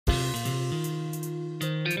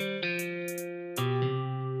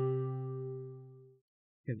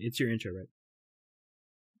It's your intro, right?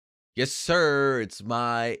 Yes, sir. It's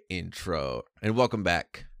my intro. And welcome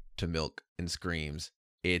back to Milk and Screams.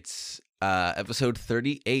 It's episode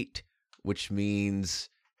 38, which means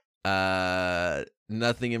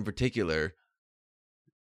nothing in particular.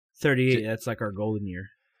 38, that's like our golden year.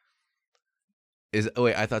 Oh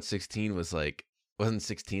wait, I thought 16 was wasn't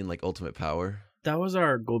 16 like Ultimate Power? That was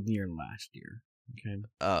our golden year last year. Okay.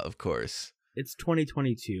 Of course. It's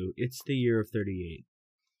 2022. It's the year of 38.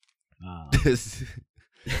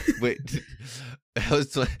 Wait,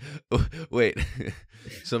 wait.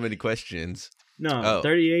 So many questions. No,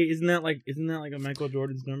 38 isn't that like a Michael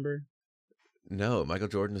Jordan's number? No, Michael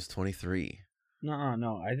Jordan is 23.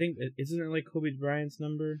 No. I think isn't it like Kobe Bryant's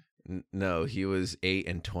number? No, he was 8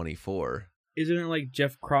 and 24. Isn't it like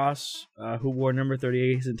Jeff Cross, who wore number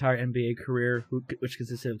 38 his entire NBA career, which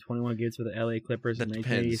consisted of 21 games for the LA Clippers in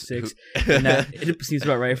 1986? And that it seems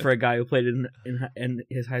about right for a guy who played in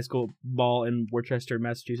his high school ball in Worcester,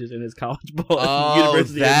 Massachusetts, and his college ball at the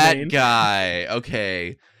University of Maine. That guy.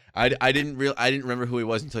 Okay, I didn't remember who he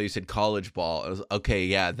was until you said college ball. I was okay.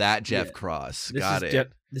 Yeah, that Jeff Cross. Got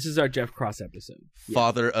it. This is our Jeff Cross episode.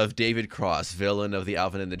 Father of David Cross, villain of the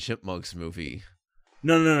Alvin and the Chipmunks movie.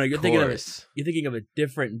 No. You're thinking of a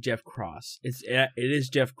different Jeff Cross. It is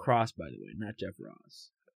Jeff Cross, by the way, not Jeff Ross.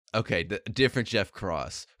 Okay, the different Jeff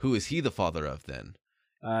Cross. Who is he the father of then?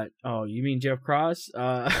 You mean Jeff Cross?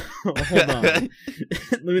 Hold on.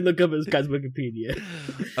 Let me look up this guy's Wikipedia.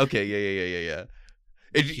 Okay, yeah.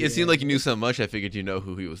 It seemed like you knew so much. I figured you know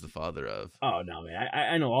who he was the father of. Oh no, man!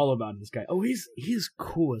 I know all about this guy. Oh, he's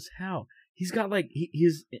cool as hell. He's got like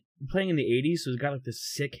he's playing in the 80s, so he's got like this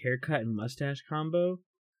sick haircut and mustache combo.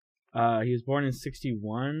 He was born in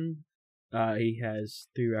 61. He has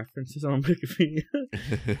 3 references on Wikipedia.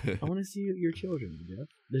 I want to see your children, Jeff.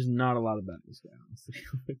 There's not a lot about this guy, honestly.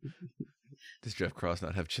 Does Jeff Cross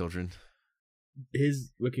not have children?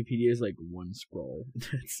 His Wikipedia is like one scroll.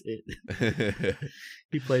 That's it.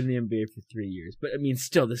 He played in the NBA for 3 years. But I mean,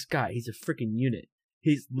 still, this guy, he's a freaking unit.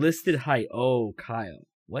 His listed height. Oh, Kyle.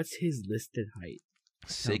 What's his listed height?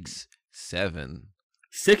 6'7".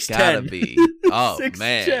 6'10". Gotta be. Oh, 6'10".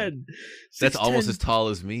 man. That's almost as tall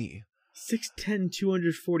as me. 6'10",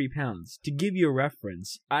 240 pounds. To give you a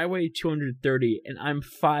reference, I weigh 230 and I'm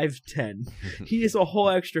 5'10". He is a whole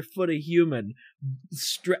extra foot of human.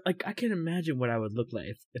 Like, I can imagine what I would look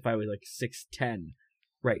like if I was like 6'10"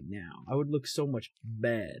 right now. I would look so much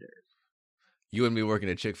better. You and me working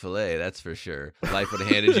at Chick-fil-A, that's for sure. Life would have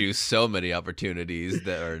handed you so many opportunities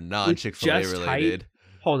that are non-Chick-fil-A related.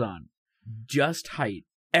 Hold on. Just height.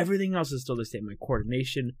 Everything else is still the same. My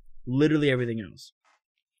coordination, literally everything else.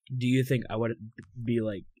 Do you think I would be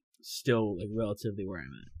like still like relatively where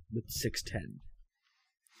I'm at with 6'10"?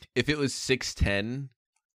 If it was 6'10",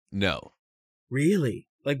 no. Really?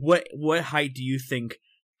 Like what height do you think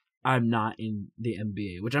I'm not in the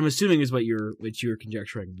NBA? Which I'm assuming is what you're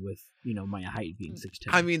conjecturing with, my height being 6'10".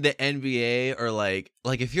 I mean, the NBA or like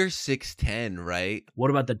if you're 6'10", right? What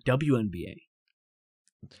about the WNBA?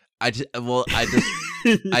 I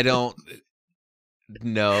don't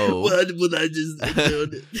know. What would I just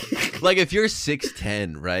like if you're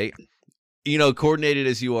 6'10", right? Coordinated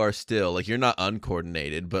as you are still, like you're not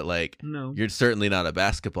uncoordinated, but like no. You're certainly not a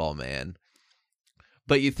basketball man.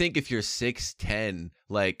 But you think if you're 6'10",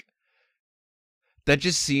 like that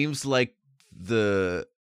just seems like the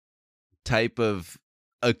type of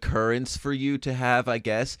occurrence for you to have, I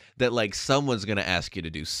guess, that like someone's going to ask you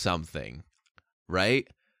to do something, right?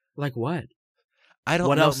 Like what? I don't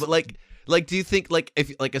what know, else? but like do you think like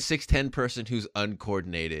if like a 6'10" person who's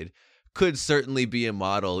uncoordinated could certainly be a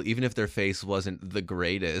model even if their face wasn't the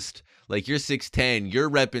greatest? Like you're 6'10", you're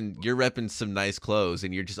repping some nice clothes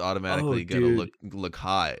and you're just automatically going to look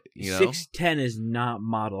hot, 6'10" is not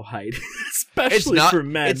model height, especially for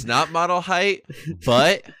men. It's not model height,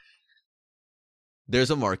 but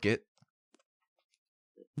there's a market.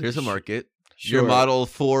 There's a market. Sure. Your model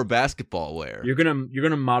for basketball wear. You're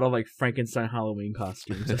gonna model like Frankenstein Halloween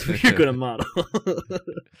costumes. That's what you're gonna model.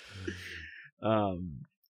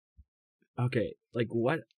 Okay, like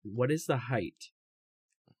what is the height?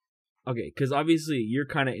 Okay, because obviously you're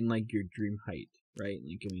kind of in like your dream height, right?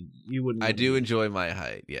 Like, I mean, you wouldn't. I do enjoy my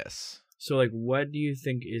height, yes. So, like, what do you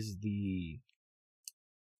think is the?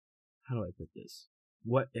 How do I put this?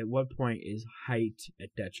 At what point is height a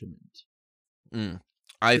detriment?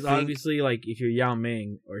 I think obviously, like, if you're Yao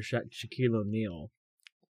Ming or Shaquille O'Neal,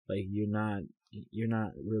 like you're not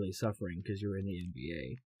really suffering because you're in the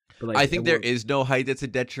NBA. But like, I think there is no height that's a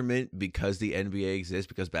detriment because the NBA exists,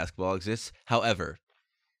 because basketball exists. However,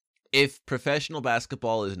 if professional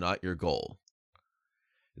basketball is not your goal,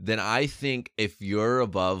 then I think if you're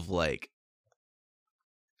above like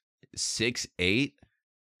 6'8",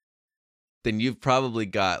 then you've probably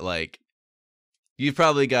got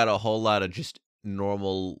a whole lot of just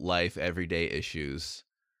normal life everyday issues.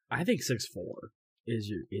 I think 6'4" is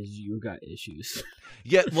you got issues.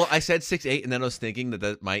 Yeah, well, I said 6'8", and then I was thinking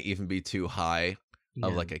that might even be too high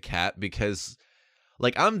of Yeah. like a cat, because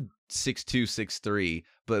like I'm 6'2", 6'3",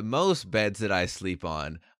 but most beds that I sleep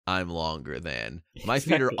on, I'm longer than. My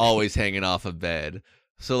feet are Exactly. always hanging off a bed.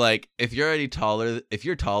 So like if you're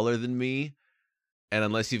taller than me, and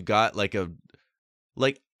unless you've got like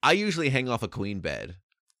I usually hang off a queen bed.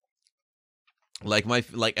 Like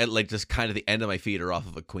just kind of the end of my feet are off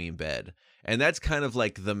of a queen bed. And that's kind of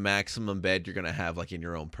like the maximum bed you're going to have like in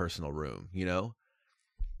your own personal room, you know?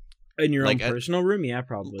 In your Like own personal room, yeah,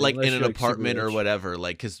 probably. Like Unless in an you're, like, super apartment or rich. whatever,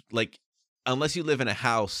 like cuz like unless you live in a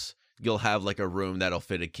house, you'll have like a room that'll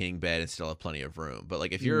fit a king bed and still have plenty of room. But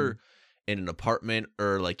like if you're in an apartment,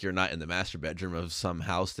 or like you're not in the master bedroom of some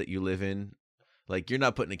house that you live in, like you're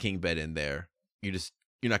not putting a king bed in there. You're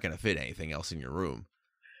not going to fit anything else in your room.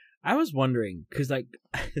 I was wondering, because like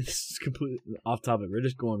this is completely off topic. We're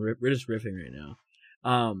just riffing right now.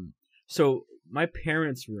 So my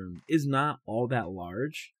parents' room is not all that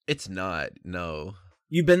large. It's not. No.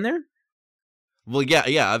 You've been there? Well,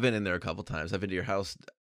 yeah, I've been in there a couple times. I've been to your house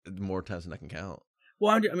more times than I can count.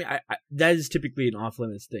 Well, I mean, I that is typically an off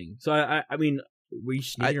limits thing. So I mean, were you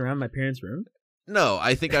sneaking around my parents' room? No,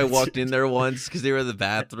 I think I walked in there once because they were in the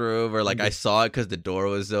bathroom, or like I saw it because the door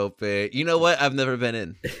was open. You know what? I've never been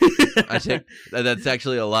in. That's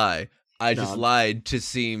actually a lie. I just lied to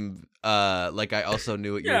seem like I also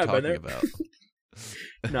knew what you were talking about.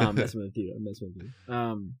 No, I'm messing with you.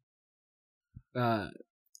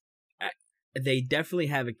 They definitely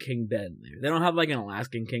have a king bed in there. They don't have like an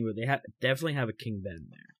Alaskan king, but they definitely have a king bed in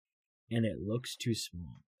there, and it looks too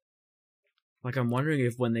small. Like, I'm wondering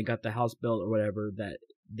if when they got the house built or whatever, that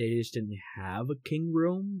they just didn't have a king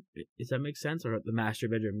room. Does that make sense? Or the master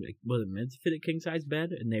bedroom wasn't meant to fit a king size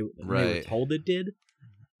bed, and they were told it did.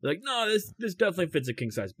 They're like, no, this definitely fits a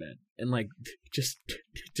king size bed, and like just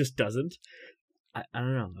doesn't. I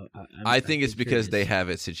don't know. I think it's because they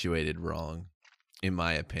have it situated wrong, in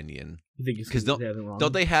my opinion. You think it's because they have it wrong?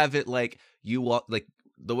 Don't they have it like you walk, like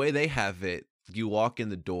the way they have it? You walk in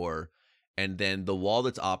the door, and then the wall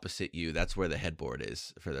that's opposite you, that's where the headboard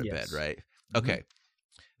is for their bed, right? Mm-hmm. Okay.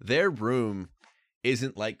 Their room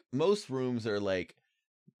isn't like, most rooms are like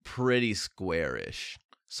pretty squarish.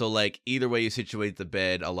 So like either way you situate the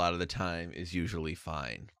bed, a lot of the time is usually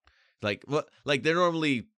fine. Like they're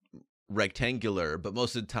normally rectangular, but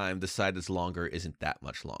most of the time the side that's longer isn't that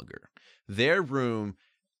much longer. Their room,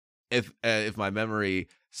 if my memory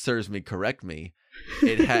serves me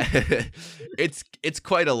it's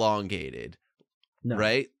quite elongated. No.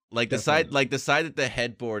 Right? Like definitely. the side that the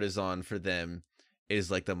headboard is on for them is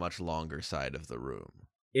like the much longer side of the room.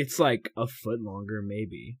 It's like a foot longer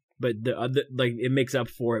maybe, but the other, like, it makes up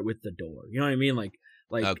for it with the door. You know what I mean? Like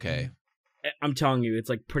okay. I'm telling you, it's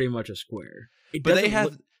like pretty much a square. But they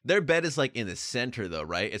have their bed is like in the center though,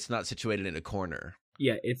 right? It's not situated in a corner.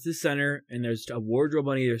 Yeah, it's the center, and there's a wardrobe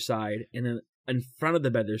on either side, and then in front of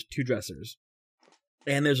the bed there's two dressers.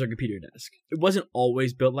 And there's a computer desk. It wasn't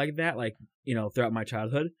always built like that, like, you know, throughout my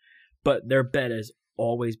childhood, but their bed has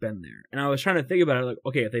always been there. And I was trying to think about it, like,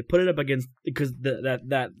 okay, if they put it up against, because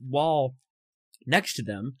that wall next to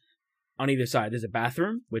them on either side, there's a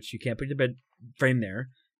bathroom, which you can't put the bed frame there,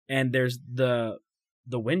 and there's the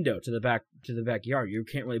window to the backyard. You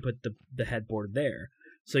can't really put the headboard there.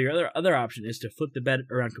 So your other option is to flip the bed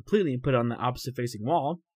around completely and put it on the opposite facing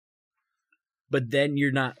wall. But then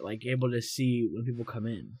you're not like able to see when people come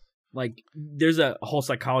in. Like, there's a whole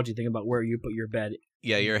psychology thing about where you put your bed.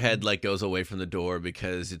 Yeah, your head like goes away from the door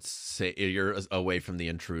because you're away from the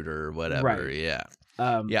intruder or whatever. Right. Yeah.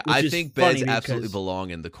 I think beds absolutely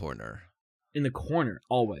belong in the corner. In the corner,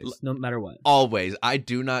 always, no matter what. Always. I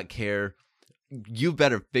do not care. You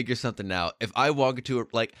better figure something out. If I walk into a,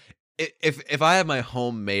 like, if I had my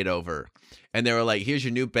home made over and they were like, here's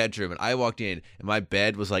your new bedroom, and I walked in and my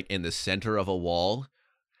bed was like in the center of a wall,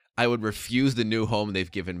 I would refuse the new home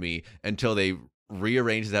they've given me until they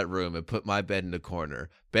rearrange that room and put my bed in the corner.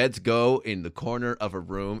 Beds go in the corner of a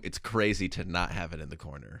room. It's crazy to not have it in the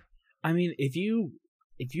corner. I mean, if you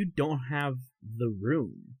don't have the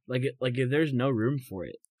room, like if there's no room for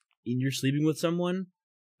it and you're sleeping with someone,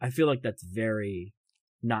 I feel like that's very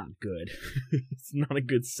not good. It's not a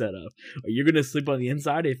good setup. Are you gonna sleep on the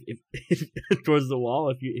inside if towards the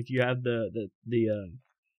wall if you have the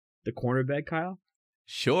corner bed, Kyle?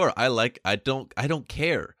 Sure, I don't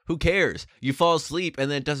care. Who cares? You fall asleep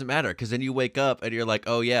and then it doesn't matter because then you wake up and you're like,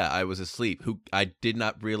 "Oh yeah, I was asleep." I did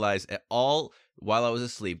not realize at all while I was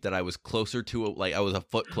asleep that I was closer to I was a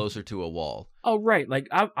foot closer to a wall. Oh, right. Like,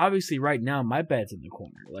 obviously, right now, my bed's in the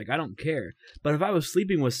corner. Like, I don't care. But if I was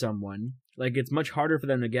sleeping with someone, like, it's much harder for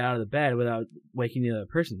them to get out of the bed without waking the other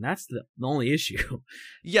person. That's the only issue.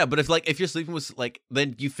 Yeah, but if you're sleeping with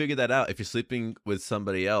then you figure that out. If you're sleeping with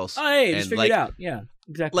somebody else, Oh, hey, just figure it out. Yeah,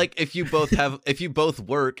 exactly. Like if you both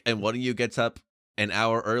work and one of you gets up an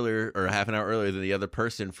hour earlier or half an hour earlier than the other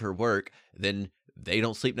person for work, then they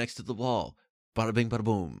don't sleep next to the wall. Bada bing, bada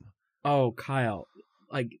boom. Oh, Kyle,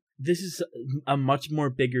 like this is a much more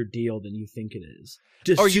bigger deal than you think it is.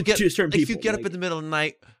 Or you get to certain people, if you get up in the middle of the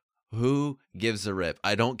night, who gives a rip?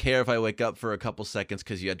 I don't care if I wake up for a couple seconds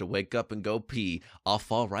because you had to wake up and go pee. I'll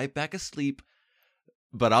fall right back asleep,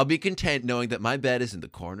 but I'll be content knowing that my bed is in the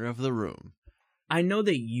corner of the room. I know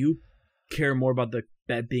that you care more about the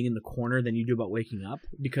bed being in the corner than you do about waking up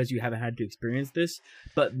because you haven't had to experience this.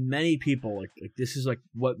 But many people like this is like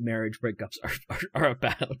what marriage breakups are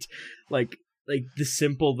about. Like the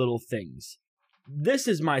simple little things. This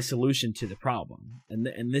is my solution to the problem,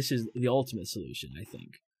 and this is the ultimate solution, I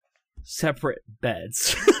think. Separate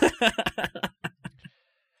beds.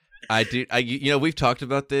 We've talked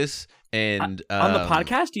about this and on the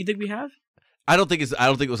podcast. Do you think we have? I don't think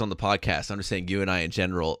it was on the podcast. I'm just saying you and I in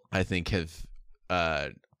general, I think, have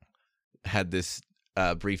had this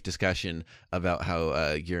brief discussion about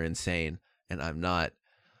how you're insane and I'm not.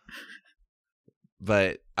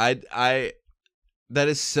 But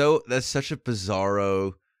that's such a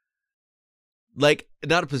bizarro, like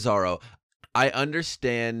not a bizarro. I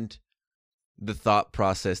understand the thought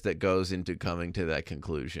process that goes into coming to that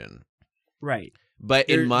conclusion. Right. But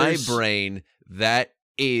in my brain, that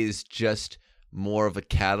is just more of a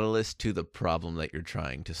catalyst to the problem that you're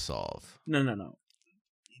trying to solve. No.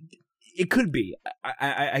 It could be.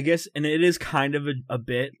 I guess, and it is kind of a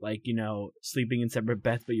bit like, sleeping in separate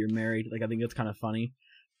beds, but you're married. Like, I think that's kind of funny.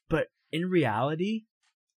 But in reality,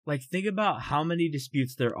 like, think about how many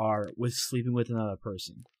disputes there are with sleeping with another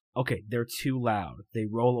person. Okay, they're too loud. They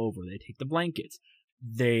roll over. They take the blankets.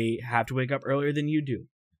 They have to wake up earlier than you do.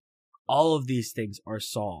 All of these things are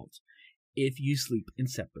solved if you sleep in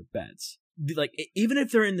separate beds. Like, even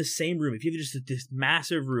if they're in the same room, if you have just this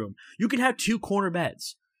massive room, you can have 2 corner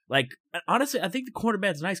beds. Like, honestly, I think the corner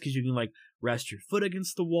bed's nice because you can, like, rest your foot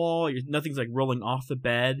against the wall. Nothing's, like, rolling off the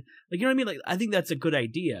bed. Like, you know what I mean? Like, I think that's a good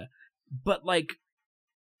idea. But, like,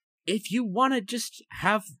 if you want to just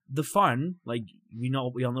have the fun, like, we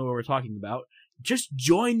all know what we're talking about, just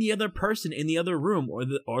join the other person in the other room or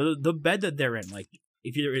the bed that they're in. Like,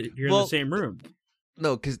 if you're in the same room.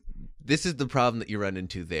 No, because this is the problem that you run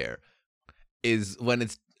into there. Is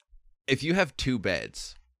if you have 2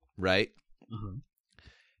 beds, right? Uh-huh.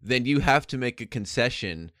 Then you have to make a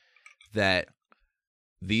concession that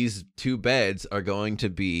these 2 beds are going to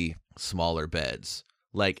be smaller beds.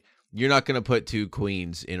 Like, you're not going to put 2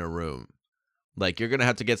 queens in a room. Like, you're going to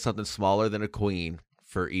have to get something smaller than a queen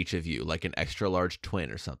for each of you, like an extra large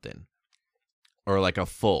twin or something. Or like a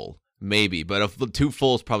full, maybe. But 2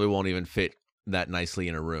 fulls probably won't even fit that nicely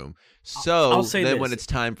in a room. So I'll say then this. When it's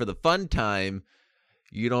time for the fun time,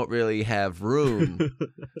 you don't really have room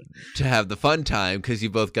to have the fun time because you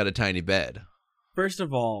both got a tiny bed. First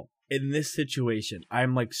of all, in this situation,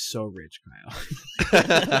 I'm like so rich,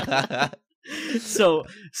 Kyle. So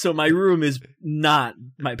my room is not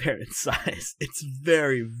my parents' size. It's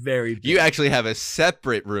very, very big. You actually have a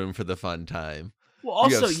separate room for the fun time. Well,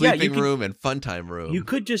 also, you have sleeping room and fun time room. You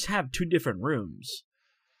could just have 2 different rooms.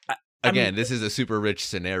 Again, this is a super rich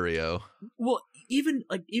scenario. Well, even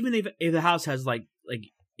if the house has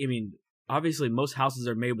obviously most houses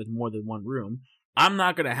are made with more than 1 room. I'm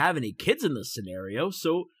not gonna have any kids in this scenario,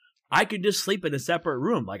 so I could just sleep in a separate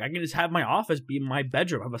room. Like, I can just have my office be my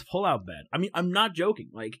bedroom. I have a pull-out bed. I mean, I'm not joking.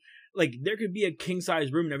 Like there could be a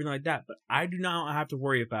king-size room and everything like that, but I do not have to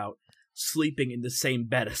worry about sleeping in the same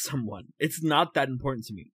bed as someone. It's not that important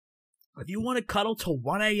to me. If you want to cuddle till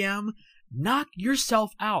 1 a.m., knock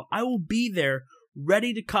yourself out. I will be there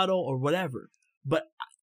ready to cuddle or whatever. But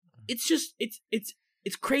it's just,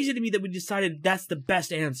 it's crazy to me that we decided that's the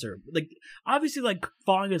best answer. Like, obviously, like,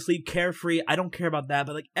 falling asleep carefree, I don't care about that.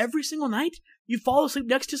 But, like, every single night you fall asleep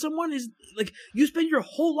next to someone is, like, you spend your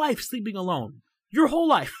whole life sleeping alone. Your whole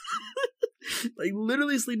life. Like,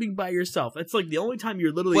 literally sleeping by yourself. It's, like, the only time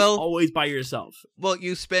you're literally always by yourself. Well,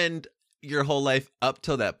 you spend your whole life up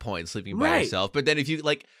till that point sleeping by yourself. But then if you,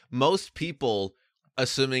 like, most people,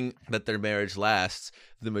 assuming that their marriage lasts,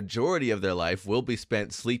 the majority of their life will be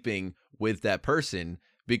spent sleeping with that person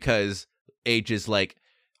because ages like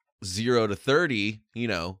 0 to 30, you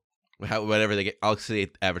know, whatever they get. I'll say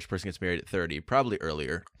the average person gets married at 30, probably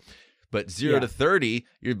earlier. But 0 to 30,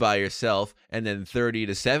 you're by yourself, and then 30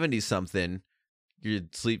 to 70 something, you're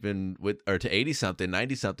sleeping with, or to 80 something,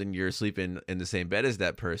 90 something, you're sleeping in the same bed as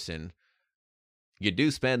that person. You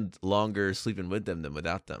do spend longer sleeping with them than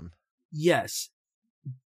without them. Yes,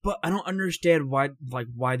 but I don't understand why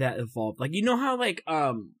that evolved. Like, you know how like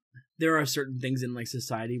there are certain things in like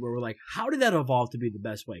society where we're like, how did that evolve to be the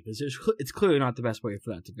best way? Because it's clearly not the best way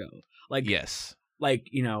for that to go. Like, yes. Like,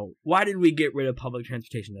 you know, why did we get rid of public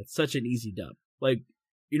transportation? That's such an easy dub. Like,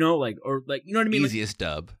 you know, like, or like, you know what I mean? Easiest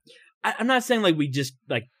dub. I'm not saying like we just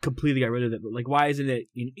like completely got rid of it, but like, why isn't it?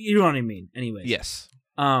 You know what I mean? Anyway. Yes.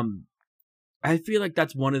 I feel like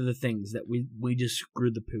that's one of the things that we just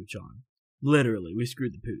screwed the pooch on. Literally, we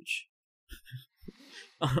screwed the pooch.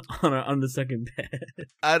 on the second bed.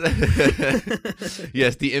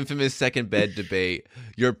 Yes, the infamous second bed debate.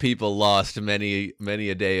 Your people lost many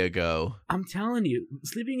a day ago. I'm telling you,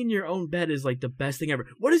 sleeping in your own bed is like the best thing ever.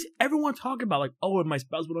 What does everyone talk about? Like, oh, when my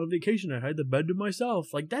spouse went on vacation, I had the bed to myself.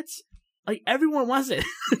 Like, that's like everyone wants it.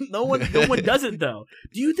 No one does it though.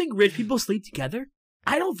 Do you think rich people sleep together?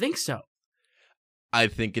 I don't think so. I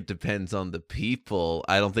think it depends on the people.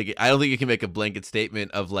 I don't think you can make a blanket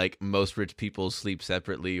statement of like most rich people sleep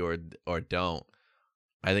separately or don't.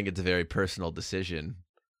 I think it's a very personal decision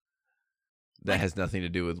that has nothing to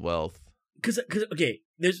do with wealth. Because okay,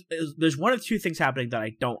 there's one of two things happening that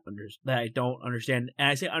I don't understand, and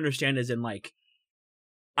I say understand as in like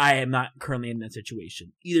I am not currently in that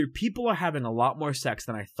situation. Either people are having a lot more sex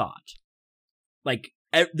than I thought. Like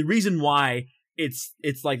the reason why it's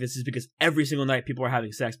like this is because every single night people are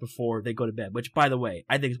having sex before they go to bed, which, by the way,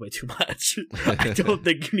 I think is way too much. I don't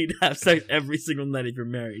think you need to have sex every single night if you're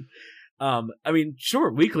married. I mean,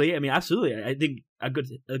 sure, weekly. I mean, absolutely. I think a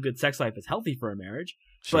good sex life is healthy for a marriage.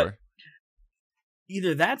 Sure. But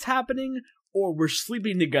either that's happening or we're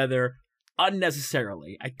sleeping together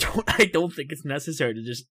unnecessarily. I don't think it's necessary to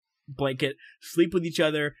just blanket sleep with each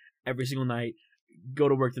other every single night, go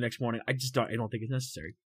to work the next morning. I don't think it's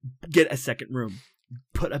necessary. Get a second room,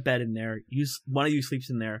 put a bed in there. One of you sleeps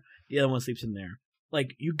in there, the other one sleeps in there.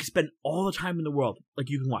 Like, you can spend all the time in the world. Like,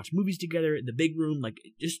 you can watch movies together in the big room. Like,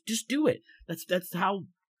 just do it. That's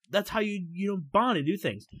how you bond and do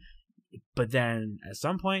things. But then at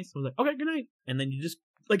some point, someone's like, okay, good night, and then you just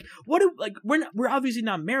like, we're obviously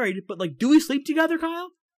not married, but like, do we sleep together, Kyle?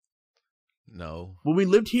 No. When we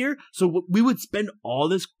lived here, so we would spend all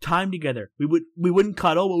this time together. We wouldn't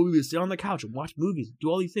cuddle, but we would sit on the couch and watch movies, do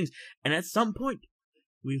all these things. And at some point,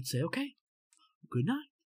 we would say, okay, good night.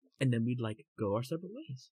 And then we'd like go our separate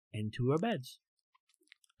ways and to our beds.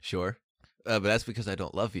 Sure. But that's because I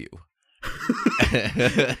don't love you.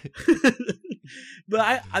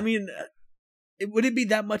 But I mean, would it be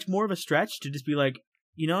that much more of a stretch to just be like,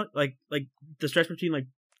 you know, like the stretch between like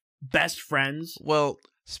best friends? Well,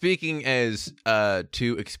 speaking as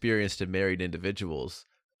two experienced and married individuals,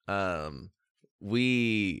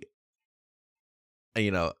 we,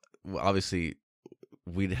 you know, obviously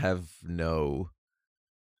we'd have no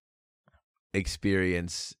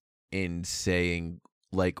experience in saying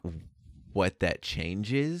like what that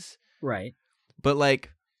change is. Right. But like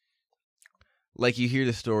you hear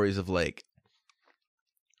the stories of like,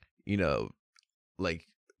 you know, like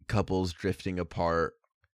couples drifting apart,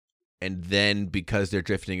 and then because they're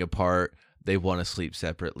drifting apart, they want to sleep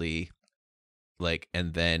separately. Like,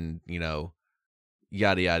 and then, you know,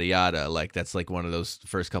 yada, yada, yada. Like, that's like one of those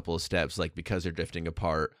first couple of steps. Like, because they're drifting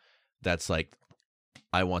apart, that's like,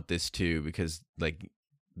 I want this too, because like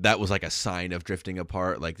that was like a sign of drifting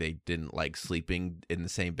apart. Like, they didn't like sleeping in the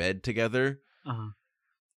same bed together. Uh-huh.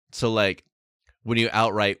 So like, when you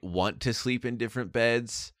outright want to sleep in different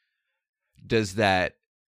beds, does that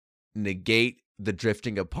negate the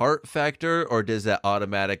drifting apart factor, or does that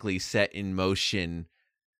automatically set in motion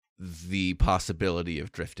the possibility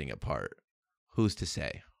of drifting apart? Who's to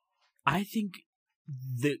say? I think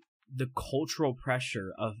the cultural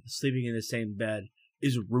pressure of sleeping in the same bed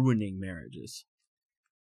is ruining marriages.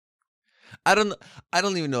 I don't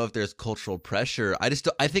even know if there's cultural pressure. I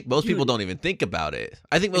think most people don't even think about it.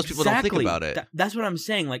 I think most people don't think about it. That's what I'm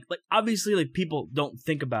saying. Like obviously, like, people don't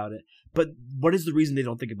think about it. But what is the reason they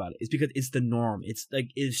don't think about it? It's because it's the norm. It's like,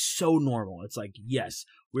 it is so normal. It's like, yes,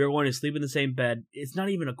 we are going to sleep in the same bed. It's not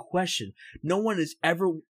even a question. No one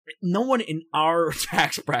in our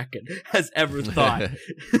tax bracket has ever thought,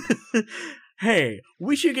 hey,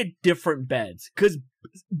 we should get different beds, because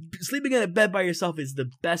sleeping in a bed by yourself is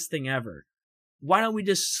the best thing ever. Why don't we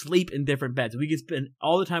just sleep in different beds? We can spend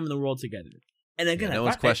all the time in the world together. And again, no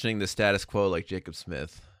one's questioning the status quo like Jacob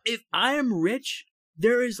Smith. If I am rich,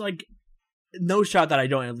 there is like no shot that I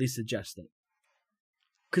don't at least suggest it.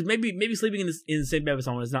 Because maybe sleeping in the same bed with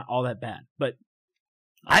someone is not all that bad, but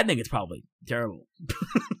I think it's probably terrible.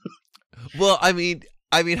 Well, I mean,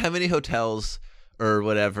 how many hotels or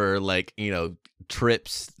whatever, like, you know,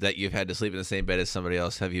 trips that you've had to sleep in the same bed as somebody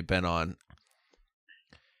else have you been on?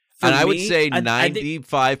 And I would say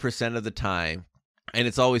 95% of the time, and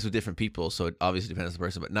it's always with different people, so it obviously depends on the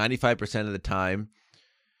person, but 95% of the time,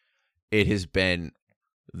 it has been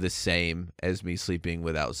the same as me sleeping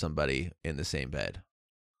without somebody in the same bed.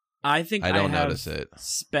 I think I don't have notice it.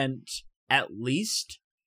 Spent at least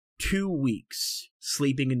 2 weeks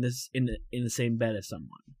sleeping in the same bed as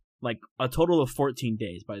someone, like a total of 14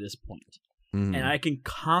 days by this point. Mm. And I can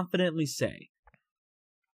confidently say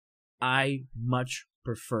I much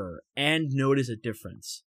prefer and notice a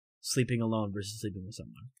difference sleeping alone versus sleeping with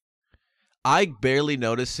someone. I barely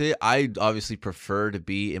notice it. I obviously prefer to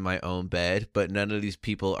be in my own bed, but none of these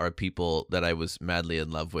people are people that I was madly in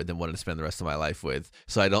love with and wanted to spend the rest of my life with.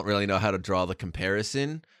 So I don't really know how to draw the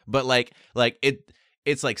comparison. But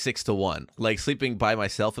it's like 6-1. Like sleeping by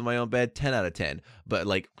myself in my own bed, 10 out of 10. But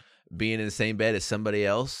like being in the same bed as somebody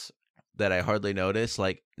else that I hardly notice,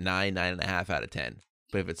 like 9.5 out of 10.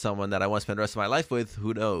 But if it's someone that I want to spend the rest of my life with,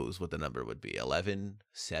 who knows what the number would be? 11,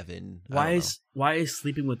 7. Why is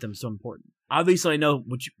sleeping with them so important? Obviously, I know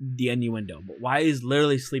the innuendo, but why is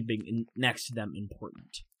literally sleeping next to them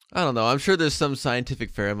important? I don't know. I'm sure there's some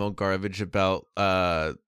scientific pheromone garbage about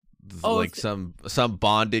some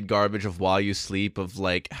bonded garbage of while you sleep, of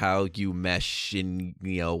like how you mesh in,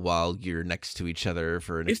 you know, while you're next to each other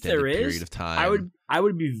for an extended period of time. I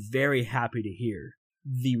would be very happy to hear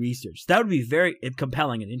the research. That would be very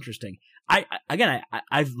compelling and interesting.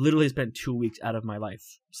 I've literally spent 2 weeks out of my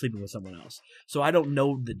life sleeping with someone else, so I don't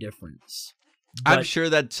know the difference. But I'm sure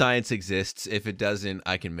that science exists. If it doesn't,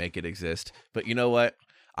 I can make it exist. But you know what?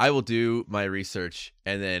 I will do my research,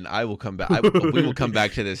 and then I will come back. We will come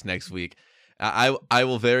back to this next week. I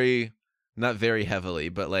will not very heavily,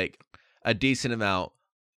 but like a decent amount,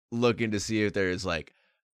 looking to see if there's like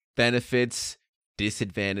benefits,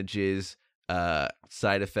 disadvantages,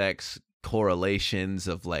 side effects, correlations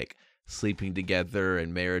of like sleeping together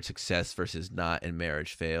and marriage success versus not and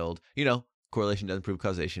marriage failed. You know, correlation doesn't prove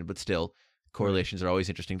causation, but still, correlations are always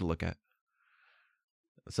interesting to look at.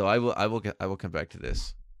 So I will come back to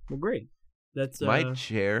this. Well, great. That's my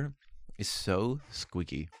chair is so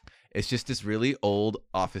squeaky. It's just this really old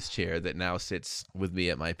office chair that now sits with me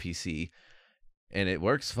at my PC, and it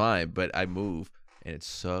works fine. But I move, and it's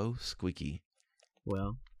so squeaky.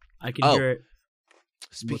 Well, I can hear it.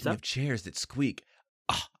 Speaking of chairs that squeak,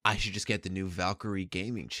 I should just get the new Valkyrie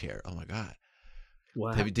gaming chair. Oh my god!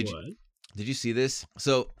 What? Did you see this?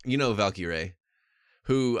 So you know Valkyrie,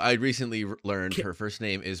 who I recently learned her first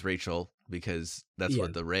name is Rachel because that's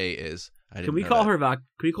what the Ray is. Can we call her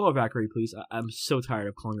Valkyrie, please? I'm so tired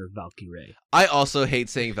of calling her Valkyrie. I also hate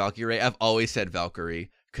saying Valkyrie. I've always said Valkyrie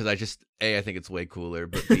because I think it's way cooler,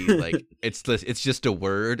 but B, like it's just a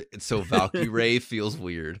word. So Valkyrie feels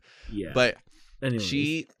weird. Yeah. But anyways.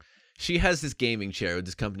 she has this gaming chair with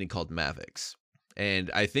this company called Mavix, and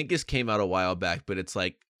I think this came out a while back, but it's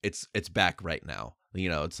like it's back right now. You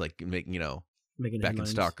know, it's like making back in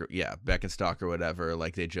stock, back in stock or whatever.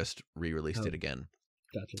 Like they just re-released it again.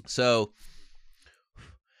 Gotcha. So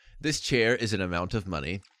this chair is an amount of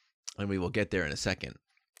money, and we will get there in a second.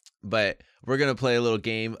 But we're gonna play a little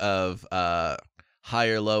game of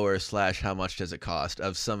higher, lower / how much does it cost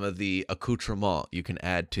of some of the accoutrement you can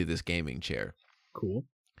add to this gaming chair. Cool.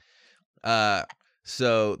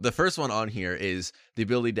 So the first one on here is the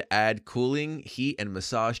ability to add cooling, heat, and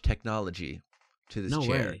massage technology to this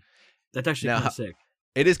chair. Way. That's actually kind of sick.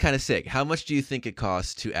 It is kind of sick. How much do you think it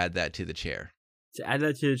costs to add that to the chair? To add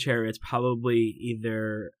that to the chair, it's probably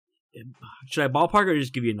either... Should I ballpark or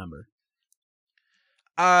just give you a number?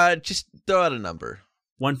 Just throw out a number.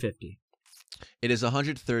 $150. It is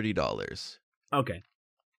 $130. Okay.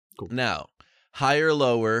 Cool. Now, higher or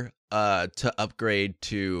lower to upgrade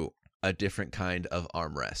to a different kind of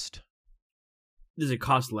armrest. Does it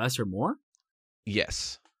cost less or more?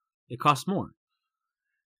 Yes. It costs more.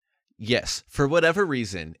 Yes. For whatever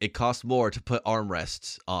reason, it costs more to put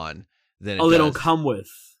armrests on than it does. Oh, they don't come with...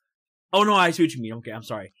 Oh, no, I see what you mean. Okay, I'm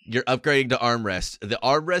sorry. You're upgrading to armrest. The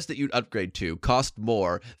armrest that you'd upgrade to cost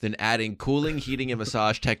more than adding cooling, heating, and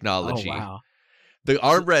massage technology. Oh, wow. The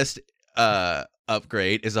armrest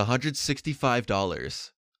upgrade is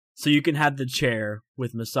 $165. So you can have the chair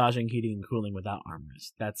with massaging, heating, and cooling without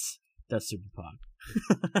armrest. That's super pog.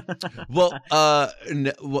 Well,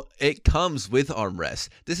 it comes with armrest.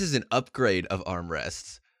 This is an upgrade of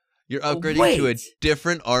armrests. You're upgrading to a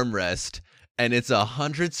different armrest, and it's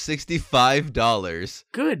 $165.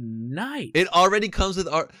 Good night. It already comes with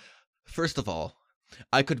First of all,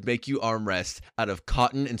 I could make you armrests out of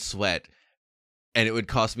cotton and sweat, and it would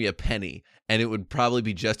cost me a penny, and it would probably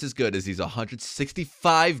be just as good as these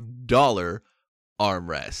 $165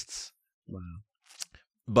 armrests. Wow.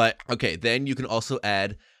 But, okay, then you can also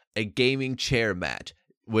add a gaming chair mat.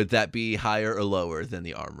 Would that be higher or lower than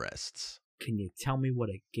the armrests? Can you tell me what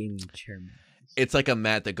a gaming chair mat is? It's like a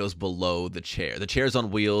mat that goes below the chair. The chair's on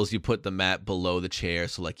wheels. You put the mat below the chair,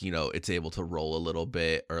 so, like, you know, it's able to roll a little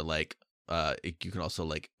bit, or, like, you can also,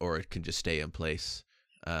 like, or it can just stay in place.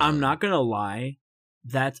 I'm not going to lie.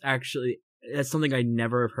 That's something I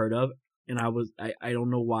never have heard of, and I don't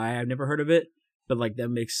know why I've never heard of it, but, like, that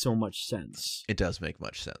makes so much sense. It does make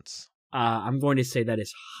much sense. I'm going to say that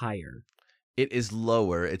is higher. It is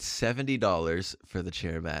lower. It's $70 for the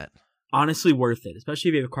chair mat. Honestly, worth it, especially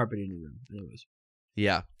if you have a carpet in your room. Anyways.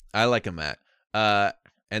 Yeah, I like a mat.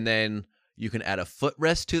 And then you can add a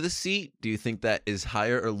footrest to the seat. Do you think that is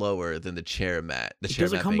higher or lower than the chair mat? The chair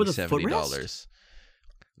mat being $70.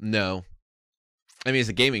 No. I mean, it's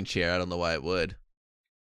a gaming chair. I don't know why it would.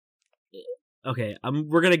 Okay,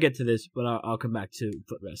 we're gonna get to this, but I'll come back to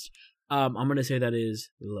footrest. I'm gonna say that is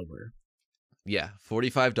lower. Yeah,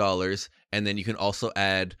 $45, and then you can also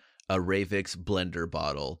add a Ravix blender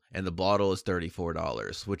bottle, and the bottle is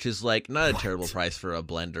 $34, which is like not a terrible price for a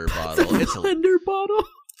blender bottle. It's a blender bottle.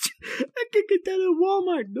 I could get that at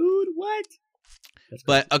Walmart, dude. What?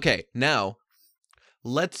 But okay, now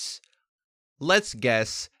let's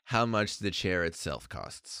guess how much the chair itself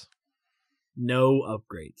costs. No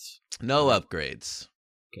upgrades. No upgrades.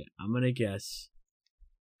 Okay, I'm gonna guess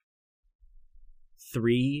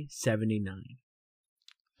 $379.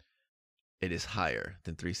 It is higher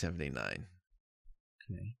than $379.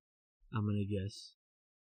 Okay, I'm gonna guess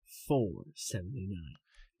 $479.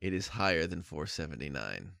 It is higher than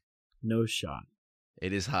 $479. No shot.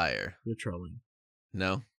 It is higher. You're trolling.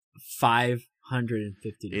 No. $550.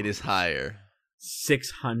 It is higher.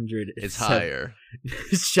 600. It's higher.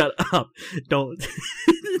 Shut up! Don't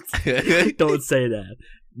don't say that.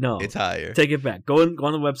 No, it's higher. Take it back. Go on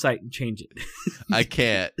the website and change it. I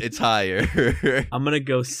can't. It's higher. I'm gonna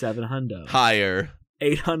go 700. Higher.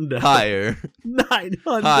 800. Higher.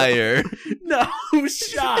 900. Higher. No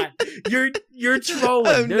shot. You're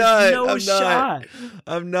trolling. There's no shot.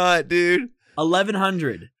 I'm not, dude.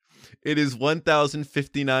 1100. It is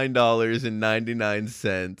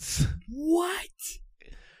 $1,059.99. What?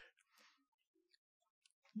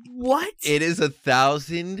 What? It is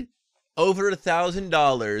over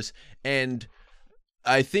 $1,000, and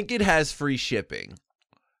I think it has free shipping.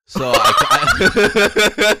 So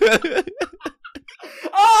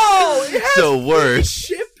oh, it has so free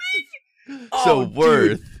shipping. So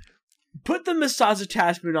worth. Dude. Put the massage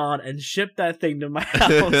attachment on and ship that thing to my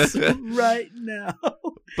house right now.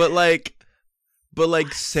 But like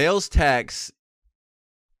sales tax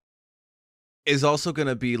is also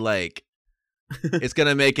gonna be like, it's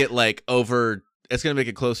gonna make it like it's gonna make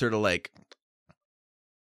it closer to like,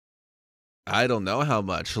 I don't know how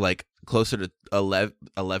much, like closer to $1,100,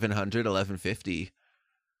 $1,150.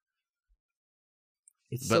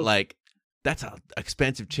 But like, that's an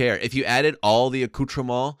expensive chair. If you added all the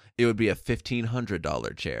accoutrement, it would be a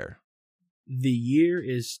 $1,500 chair. The year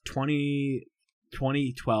is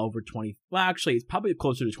 2012 or 20. Well, actually, it's probably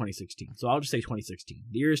closer to 2016. So I'll just say 2016.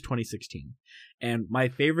 The year is 2016. And my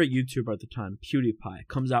favorite YouTuber at the time, PewDiePie,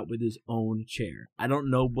 comes out with his own chair. I don't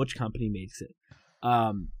know which company makes it.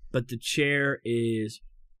 But the chair is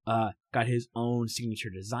got his own signature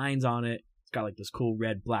designs on it. It's got like this cool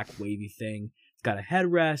red, black, wavy thing. It's got a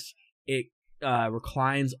headrest. It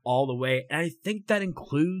reclines all the way, and I think that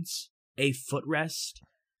includes a footrest.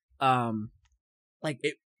 Like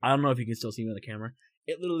it, I don't know if you can still see me on the camera.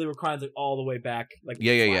 It literally reclines like all the way back, like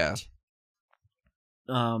yeah.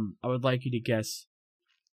 I would like you to guess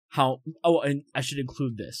how. Oh, and I should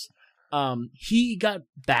include this. He got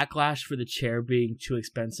backlash for the chair being too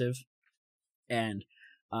expensive, and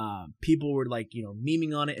people were like,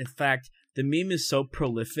 memeing on it. In fact, the meme is so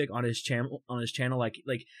prolific on his channel. Like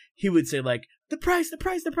he would say like the price.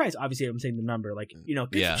 Obviously, I'm saying the number. Like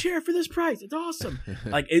get the chair for this price. It's awesome.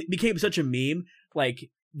 Like it became such a meme. Like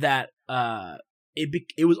that.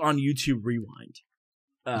 It was on YouTube Rewind.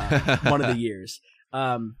 One of the years.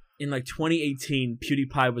 In like 2018,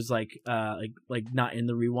 PewDiePie was like not in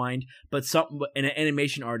the Rewind, but an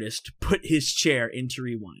animation artist put his chair into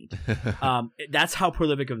Rewind. That's how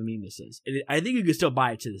prolific of a meme this is. I think you can still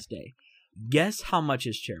buy it to this day. Guess how much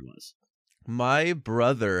his chair was. My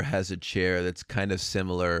brother has a chair that's kind of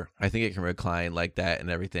similar. I think it can recline like that and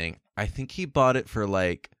everything. I think he bought it for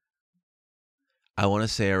like I want to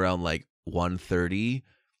say around like 130.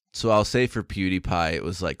 So I'll say for PewDiePie, it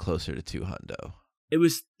was like closer to 200. It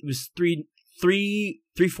was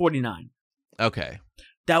 349. Okay.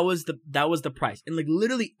 That was the price. And like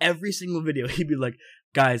literally every single video he'd be like,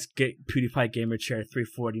 guys, get PewDiePie gamer chair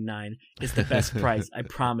 349. It's the best price. I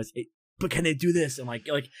promise. But can they do this? And like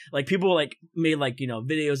people like made like, you know,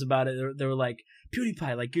 videos about it. They were like,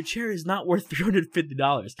 PewDiePie, like your chair is not worth $350.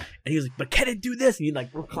 And he was like, but can it do this? And he'd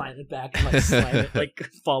like recline it back and like slam it, like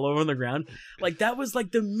fall over on the ground. Like that was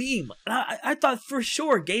like the meme. I thought for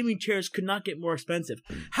sure gaming chairs could not get more expensive.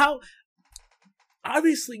 How?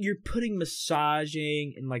 Obviously, you're putting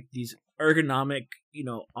massaging and like these ergonomic, you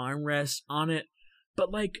know, armrests on it,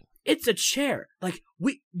 but like it's a chair. Like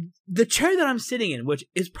the chair that I'm sitting in, which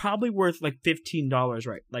is probably worth like $15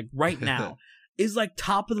 right now, is like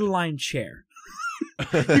top of the line chair.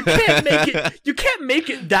 You can't make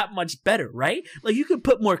it that much better, right? Like you can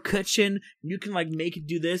put more cushion, you can like make it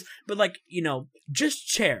do this, but like, you know, just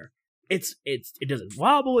chair. It doesn't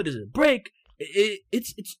wobble, it doesn't break.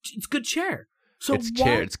 It's good chair. So it's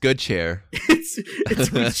good chair. It's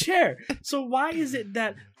good chair. So why is it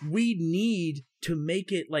that we need to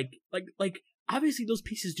make it like obviously those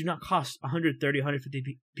pieces do not cost 130,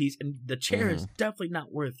 150 piece, and the chair is definitely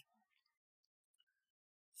not worth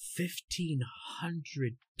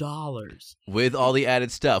 $1,500 with all the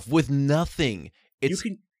added stuff. With nothing, it's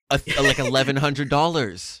like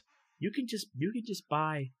 $1,100. You can just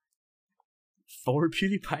buy 4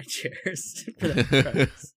 PewDiePie chairs for that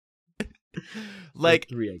price. Like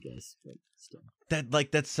 3, I guess. But still.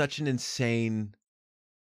 That's such an insane.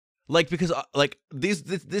 Like because like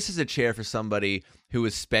this is a chair for somebody who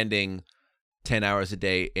is spending 10 hours a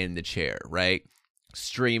day in the chair, right?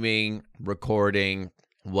 Streaming, recording,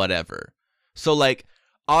 whatever. So like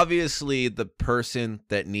obviously the person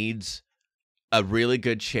that needs a really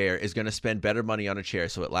good chair is going to spend better money on a chair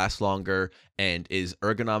so it lasts longer and is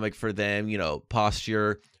ergonomic for them, you know,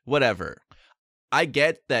 posture, whatever. I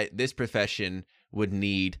get that this profession would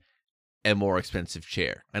need a more expensive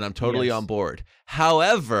chair, and I'm totally on board.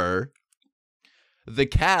 However, the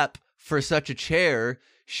cap for such a chair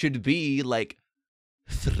should be like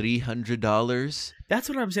 $300. That's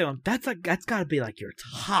what I'm saying. That's got to be like your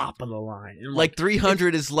top of the line. And like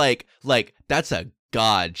 300 is like that's a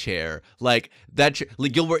god chair. Like that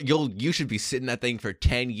you should be sitting that thing for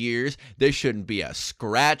 10 years. There shouldn't be a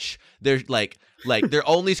scratch. There's like their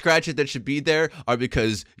only scratches that should be there are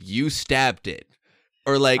because you stabbed it.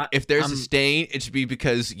 Or like if there's a stain, it should be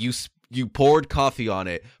because you poured coffee on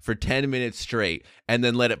it for 10 minutes straight and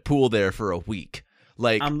then let it pool there for a week.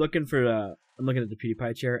 Like I'm looking at the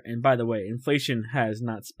PewDiePie chair, and by the way, inflation has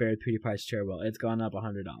not spared PewDiePie's chair well. It's gone up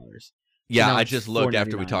 $100. Yeah, I just looked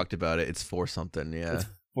after we talked about it. It's $4 something. Yeah, it's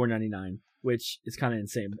 $4.99, which is kind of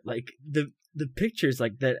insane. But like the pictures,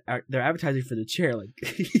 like that, they're advertising for the chair. Like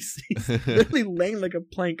he's literally laying like a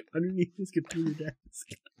plank underneath his computer desk.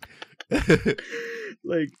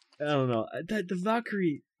 Like I don't know. The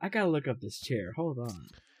Valkyrie. I gotta look up this chair. Hold on.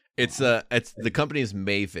 It's the company is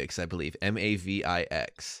Mavix, I believe.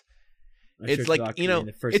 Mavix. It's like Valkyrie, you know,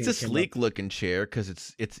 it's a sleek up. looking chair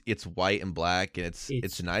because it's white and black and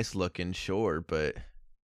it's nice looking, sure, but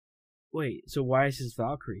wait. So why is this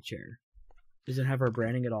Valkyrie chair? Does it have her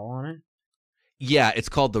branding at all on it? Yeah, it's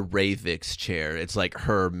called the Ravix chair. It's like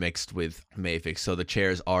her mixed with Mavix. So the chair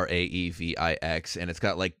is Raevix, and it's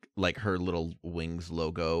got like her little wings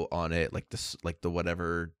logo on it, like the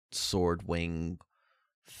whatever sword wing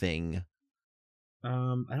thing.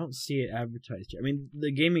 I don't see it advertised here. I mean,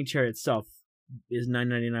 the gaming chair itself is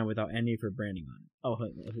 $9.99 without any of her branding on it. Oh,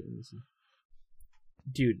 let me see.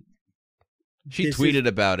 Dude, she tweeted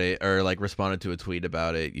about it or like responded to a tweet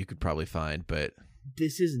about it. You could probably find, but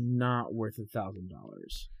this is not worth $1,000.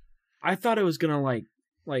 I thought it was gonna like.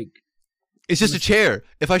 It's just a chair.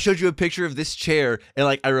 If I showed you a picture of this chair and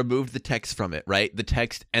like I removed the text from it, right? The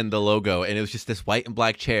text and the logo, and it was just this white and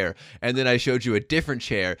black chair. And then I showed you a different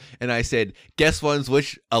chair and I said, guess one's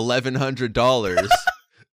which $1,100.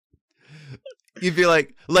 You'd be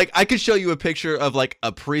like I could show you a picture of like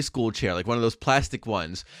a preschool chair, like one of those plastic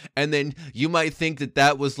ones. And then you might think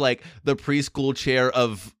that was like the preschool chair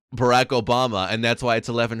of Barack Obama. And that's why it's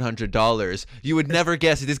 $1,100. You would never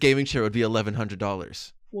guess that this gaming chair would be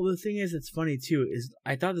 $1,100. Well, the thing is, it's funny too. Is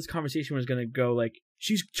I thought this conversation was gonna go like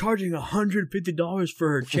she's charging $150 for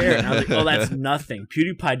her chair, and I was like, "Oh, that's nothing."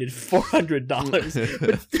 PewDiePie did $400,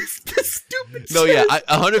 but this stupid. No, yeah,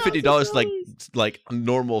 $150 like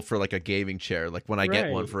normal for like a gaming chair. Like when I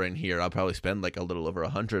get one for in here, I'll probably spend like a little over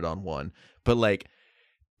 $100 on one. But like,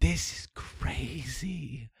 this is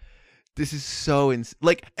crazy. This is so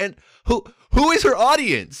like, and who is her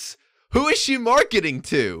audience? Who is she marketing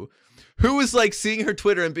to? Who is like seeing her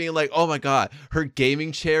Twitter and being like, oh my God, her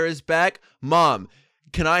gaming chair is back? Mom,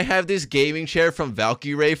 can I have this gaming chair from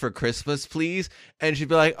Valkyrie for Christmas, please? And she'd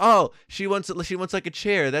be like, oh, she wants like a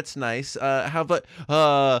chair. That's nice. How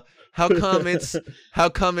come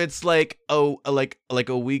it's like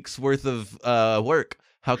a week's worth of work?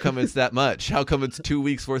 How come it's that much? How come it's 2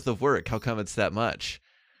 weeks worth of work? How come it's that much?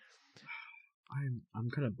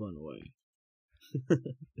 I'm kind of blown away.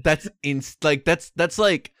 That's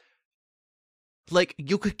like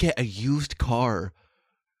you could get a used car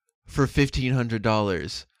for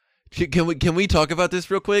 $1,500. Can we talk about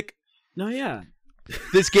this real quick? No, yeah.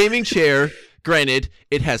 This gaming chair, granted,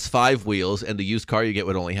 it has 5 wheels, and the used car you get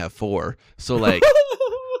would only have 4. So like,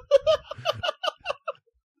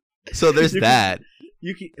 so there's that.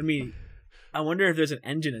 I wonder if there's an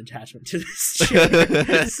engine attachment to this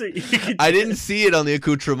chair. So I didn't see it on the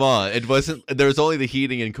accoutrement. It wasn't. There was only the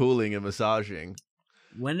heating and cooling and massaging.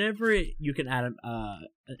 Whenever you can add an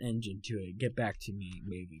engine to it, get back to me,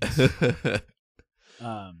 maybe. That's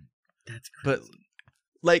crazy. But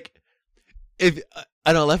like, if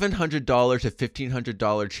an $1,100 to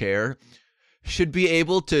 $1,500 chair should be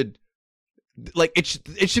able to, like,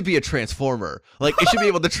 it should be a transformer. Like, it should be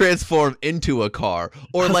able to transform into a car,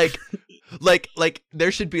 or like there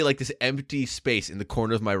should be like this empty space in the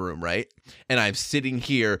corner of my room, right? And I'm sitting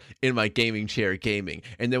here in my gaming chair gaming.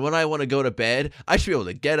 And then when I want to go to bed, I should be able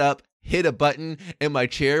to get up, hit a button, and my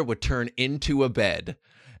chair would turn into a bed.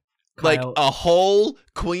 Kyle, like a whole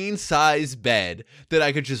queen size bed that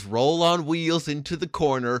I could just roll on wheels into the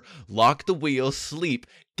corner, lock the wheels, sleep,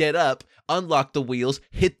 get up, unlock the wheels,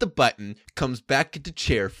 hit the button, comes back into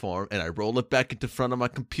chair form, and I roll it back into front of my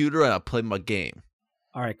computer and I play my game.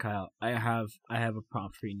 All right, Kyle, I have a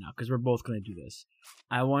prompt for you now, because we're both going to do this.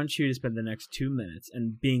 I want you to spend the next 2 minutes,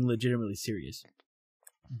 and being legitimately serious,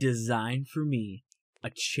 design for me a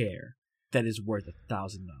chair that is worth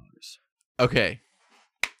 $1,000. Okay.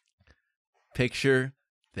 Picture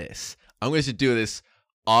this. I'm going to do this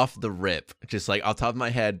off the rip, just like off the top of my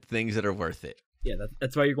head, things that are worth it. Yeah,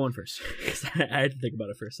 that's why you're going first, because I had to think about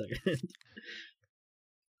it for a second.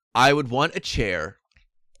 I would want a chair.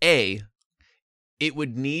 It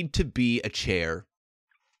would need to be a chair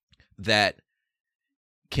that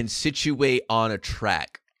can situate on a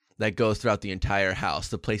track that goes throughout the entire house,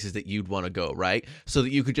 the places that you'd want to go, right? So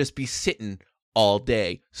that you could just be sitting all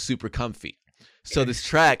day, super comfy. So this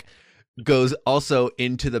track goes also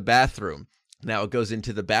into the bathroom. Now it goes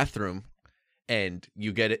into the bathroom and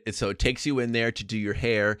you get it. So it takes you in there to do your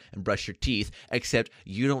hair and brush your teeth, except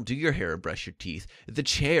you don't do your hair and brush your teeth. The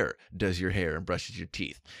chair does your hair and brushes your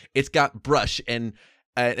teeth. It's got brush and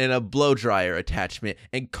a blow dryer attachment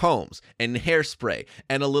and combs and hairspray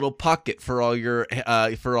and a little pocket for all your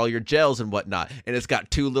gels and whatnot. And it's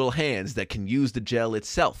got 2 little hands that can use the gel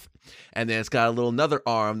itself. And then it's got a little another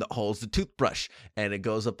arm that holds the toothbrush, and it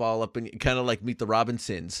goes all up in, kind of like Meet the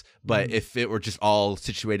Robinsons, but if it were just all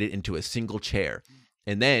situated into a single chair.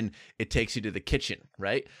 And then it takes you to the kitchen,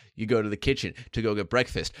 right? You go to the kitchen to go get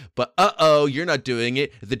breakfast. But you're not doing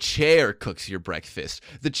it. The chair cooks your breakfast.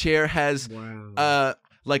 The chair has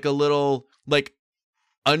like a little, like,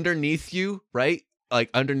 underneath you, right?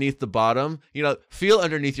 Like underneath the bottom, feel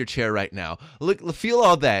underneath your chair right now. Look, feel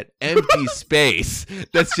all that empty space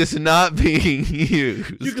that's just not being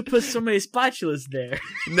used. You could put so many spatulas there.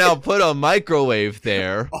 Now put a microwave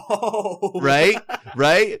there. Oh, right.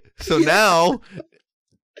 So now,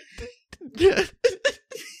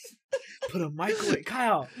 put a microwave,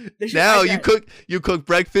 Kyle. Now you cook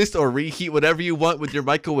breakfast or reheat whatever you want with your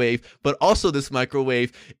microwave. But also, this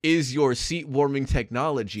microwave is your seat warming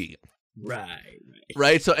technology. Right.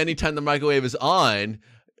 So anytime the microwave is on,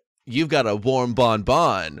 you've got a warm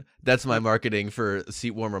bonbon. That's my marketing for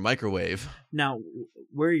seat warmer microwave. Now,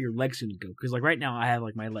 where are your legs going to go? Because like right now, I have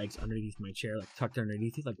like my legs underneath my chair, like tucked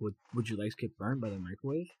underneath it. Like, would your legs get burned by the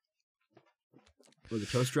microwave or the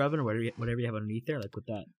toaster oven or whatever you have underneath there? Like, would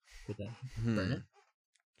that burn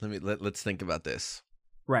it? Let's think about this.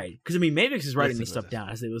 Right, because Mavix is writing this stuff down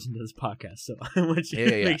as they listen to this podcast, so I want you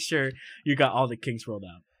to make sure you got all the kinks rolled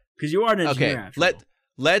out. Because you are an engineer. Okay,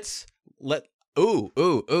 let's. Ooh.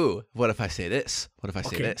 What if I say this? What if I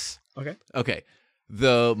say this? Okay.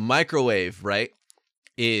 The microwave, right,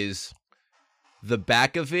 is the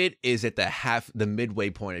back of it is at the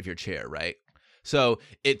midway point of your chair, right? So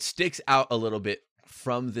it sticks out a little bit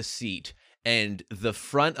from the seat, and the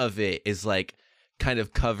front of it is like kind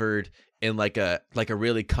of covered in like a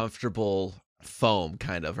really comfortable foam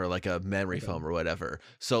kind of, or like a memory foam or whatever.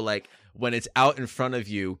 So like when it's out in front of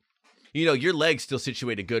you, your legs still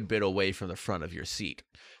situate a good bit away from the front of your seat.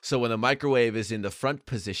 So when the microwave is in the front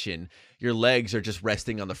position, your legs are just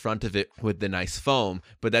resting on the front of it with the nice foam,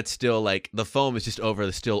 but that's still like the foam is just over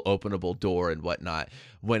the still openable door and whatnot.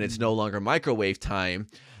 When it's no longer microwave time,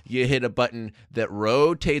 you hit a button that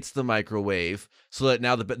rotates the microwave so that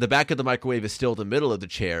now the back of the microwave is still the middle of the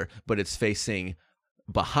chair, but it's facing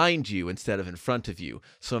behind you instead of in front of you.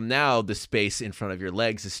 So now the space in front of your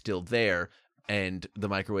legs is still there, and the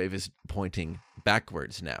microwave is pointing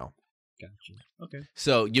backwards now. Gotcha. Okay.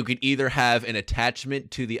 So you could either have an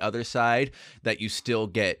attachment to the other side that you still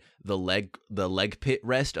get the leg pit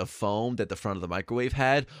rest of foam that the front of the microwave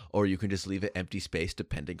had, or you can just leave it empty space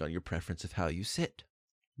depending on your preference of how you sit.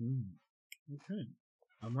 Okay.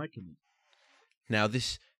 I'm liking it. Now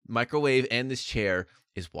this microwave and this chair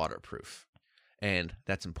is waterproof, and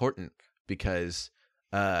that's important because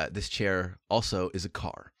this chair also is a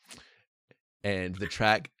car, and the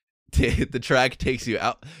track takes you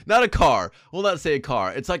out. Not a car. We'll not say a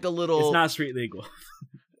car. It's like a little. It's not street legal.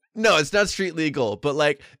 No, it's not street legal. But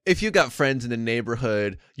like, if you got friends in the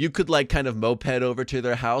neighborhood, you could like kind of moped over to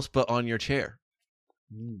their house, but on your chair.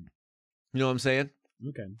 You know what I'm saying?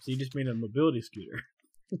 Okay, so you just made a mobility scooter.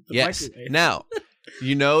 Yes. Now,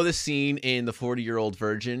 you know the scene in The 40-Year-Old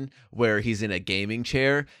Virgin where he's in a gaming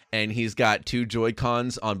chair and he's got 2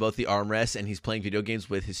 Joy-Cons on both the armrests and he's playing video games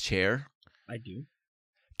with his chair? I do.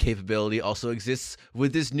 Capability also exists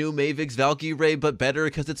with this new Mavix Valkyrie, but better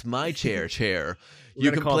because it's my chair.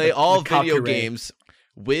 You can play all video games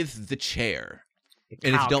with the chair.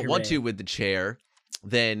 And if you don't want to with the chair,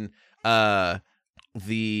 then there's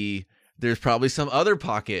probably some other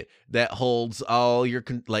pocket that holds all your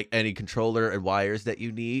like any controller and wires that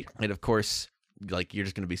you need. And of course, like you're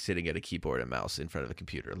just going to be sitting at a keyboard and mouse in front of a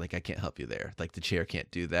computer. Like I can't help you there. Like the chair can't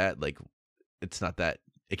do that. Like it's not that.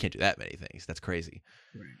 It can't do that many things. That's crazy.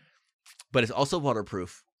 Right. But it's also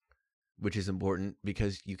waterproof, which is important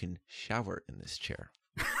because you can shower in this chair.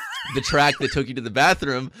 The track that took you to the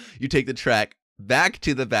bathroom, you take the track back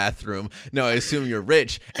to the bathroom. Now, I assume you're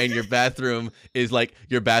rich and your bathroom is like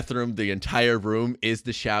the entire room is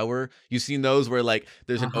the shower. You've seen those where like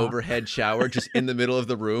there's an overhead shower just in the middle of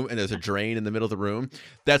the room and there's a drain in the middle of the room.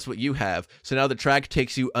 That's what you have. So now the track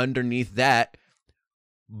takes you underneath that.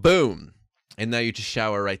 Boom. And now you just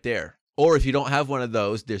shower right there. Or if you don't have one of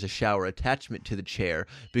those, there's a shower attachment to the chair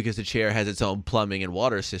because the chair has its own plumbing and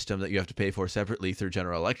water system that you have to pay for separately through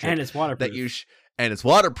General Electric. And it's waterproof. And it's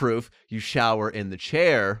waterproof. You shower in the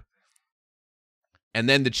chair, and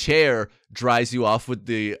then the chair dries you off with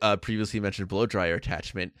the previously mentioned blow dryer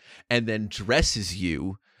attachment, and then dresses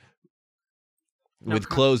you with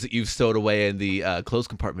clothes that you've stowed away in the clothes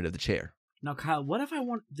compartment of the chair. Now, Kyle, what if I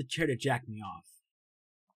want the chair to jack me off?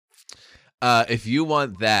 If you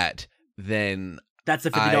want that, then that's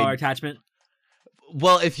a $50 attachment.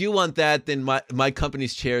 Well, if you want that, then my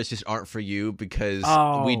company's chairs just aren't for you because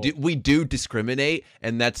we do discriminate,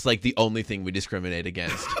 and that's like the only thing we discriminate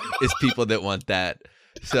against is people that want that.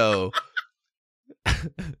 So,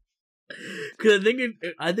 because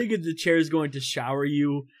I think if the chair is going to shower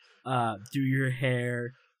you, do your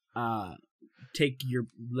hair, take your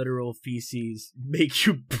literal feces, make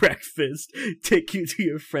you breakfast, take you to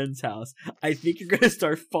your friend's house, I think you're going to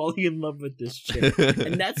start falling in love with this chair.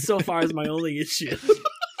 And that's so far as my only issue.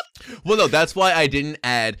 Well, no, that's why I didn't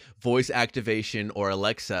add voice activation or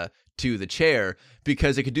Alexa to the chair,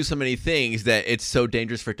 because it could do so many things that it's so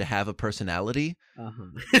dangerous for it to have a personality,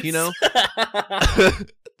 you know?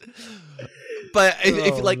 But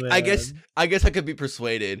if like, man. I guess I could be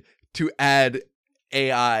persuaded to add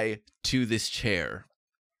AI to this chair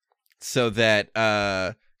so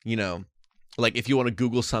that you know, like if you want to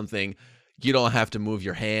Google something, you don't have to move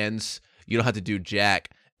your hands, you don't have to do jack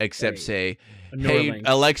except say, hey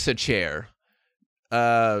Alexa chair,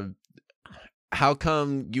 how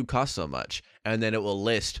come you cost so much? And then it will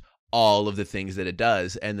list all of the things that it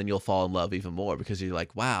does, and then you'll fall in love even more because you're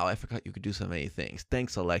like, wow, I forgot you could do so many things.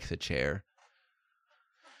 Thanks, Alexa chair.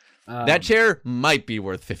 That chair might be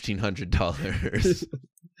worth $1,500.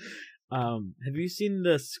 Have you seen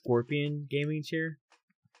the Scorpion gaming chair?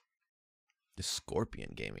 The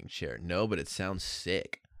Scorpion gaming chair? No, but it sounds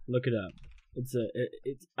sick. Look it up. It's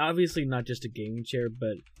obviously not just a gaming chair,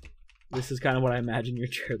 but this is kind of what I imagine your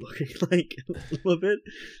chair looking like a little bit.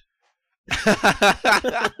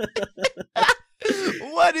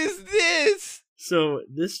 What is this? So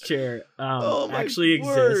this chair actually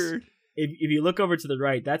exists. If you look over to the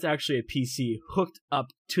right, that's actually a PC hooked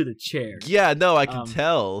up to the chair. Yeah, no, I can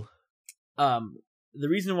tell. The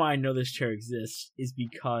reason why I know this chair exists is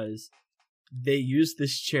because they used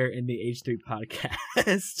this chair in the H3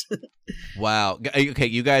 podcast. Wow. Okay,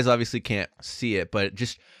 you guys obviously can't see it, but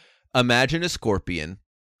just imagine a scorpion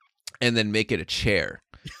and then make it a chair.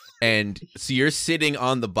 And so you're sitting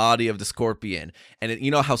on the body of the scorpion, and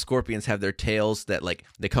you know how scorpions have their tails that like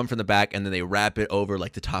they come from the back and then they wrap it over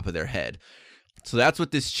like the top of their head. So that's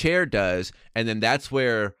what this chair does, and then that's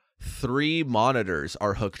where 3 monitors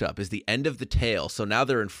are hooked up, is the end of the tail. So now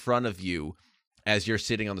they're in front of you as you're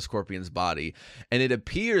sitting on the scorpion's body. And it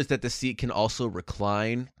appears that the seat can also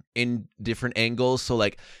recline in different angles. So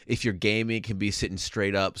like if you're gaming, it can be sitting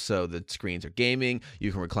straight up so the screens are gaming.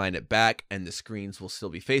 You can recline it back and the screens will still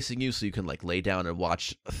be facing you, so you can like lay down and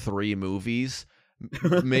watch 3 movies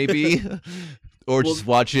maybe. Or just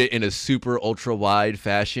watch it in a super ultra wide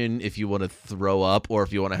fashion if you want to throw up, or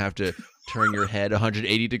if you want to have to turn your head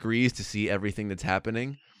 180 degrees to see everything that's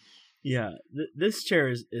happening. Yeah, this chair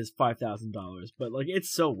is $5,000, but like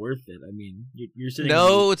it's so worth it. I mean, you're sitting.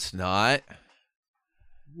 No, it's not.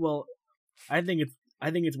 Well, I think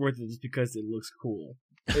it's worth it just because it looks cool,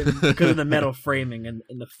 because of the metal framing and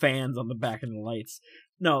the fans on the back and the lights.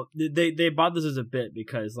 No, they bought this as a bit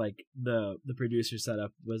because like the producer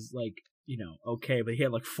setup was like, you know, okay, but he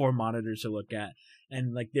had like 4 monitors to look at,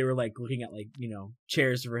 and like they were like looking at like, you know,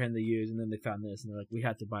 chairs for him to use, and then they found this and they're like, we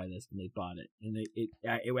had to buy this, and they bought it, and it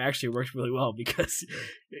actually works really well because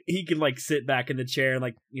he can like sit back in the chair and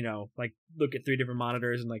like, you know, like look at 3 different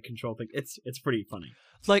monitors and like control things. It's pretty funny.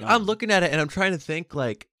 Like I'm looking at it and I'm trying to think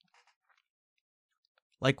like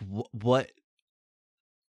what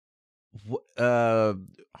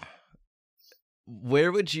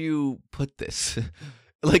where would you put this?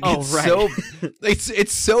 Like so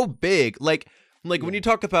it's so big. Like when you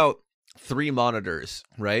talk about 3 monitors,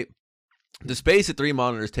 right? The space that 3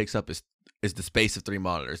 monitors takes up is the space of 3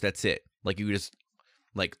 monitors. That's it. Like you just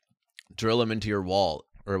like drill them into your wall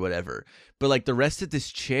or whatever. But like the rest of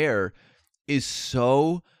this chair is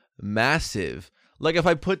so massive. Like if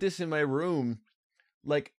I put this in my room,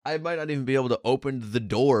 like I might not even be able to open the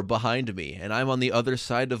door behind me, and I'm on the other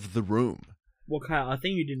side of the room. Well, Kyle, a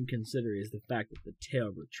thing you didn't consider is the fact that the tail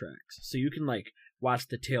retracts, so you can like watch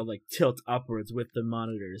the tail like tilt upwards with the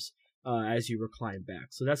monitors as you recline back.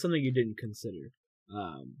 So that's something you didn't consider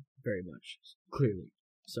very much, clearly.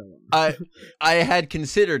 So I had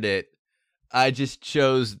considered it. I just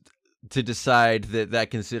chose to decide that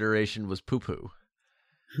consideration was poo-poo.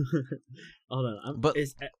 Hold on, but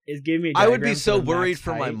is giving me. I would be so worried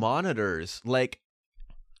for my monitors. Like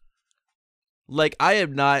I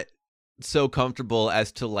am not so comfortable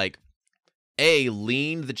as to like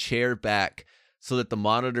lean the chair back so that the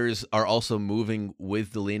monitors are also moving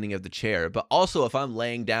with the leaning of the chair. But also if I'm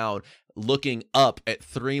laying down looking up at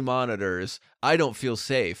 3 monitors, I don't feel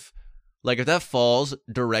safe. Like if that falls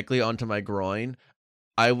directly onto my groin,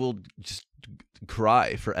 I will just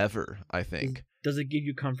cry forever, I think. Does it give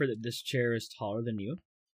you comfort that this chair is taller than you?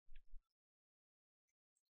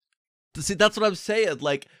 See, that's what I'm saying.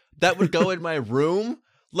 Like that would go in my room.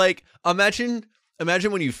 Like imagine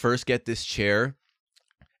when you first get this chair,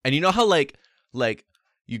 and you know how like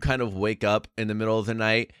you kind of wake up in the middle of the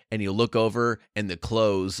night and you look over and the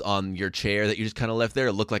clothes on your chair that you just kind of left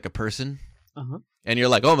there look like a person. And you're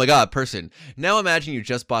like, oh my God, person. Now imagine you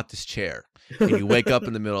just bought this chair and you wake up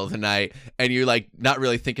in the middle of the night and you're like not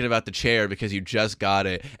really thinking about the chair because you just got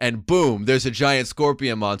it, and boom, there's a giant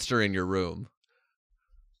scorpion monster in your room.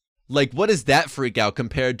 Like, what is that freak out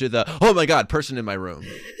compared to the, oh my God, person in my room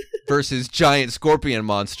versus giant scorpion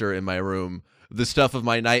monster in my room, the stuff of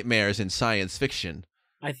my nightmares in science fiction?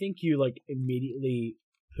 I think you like immediately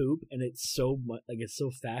poop, and it's so much like it's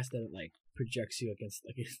so fast that it like projects you against,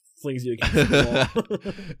 like it flings you against the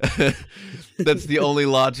wall. That's the only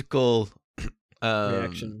logical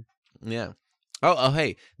reaction. Yeah. Oh,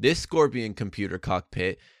 hey, this Scorpion computer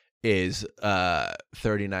cockpit is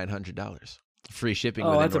 $3,900. Free shipping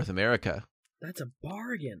within North America. That's a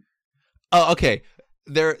bargain. Oh, okay.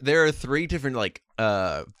 There are 3 different like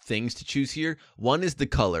things to choose here. One is the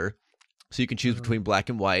color, so you can choose between black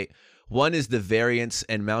and white. One is the variance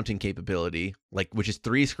and mounting capability, like which is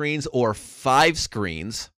 3 screens or 5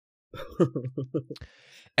 screens.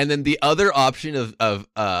 And then the other option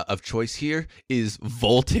of choice here is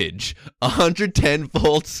voltage, 110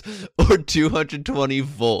 volts or 220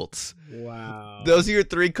 volts. Wow. Those are your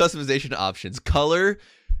 3 customization options: color,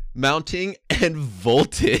 mounting, and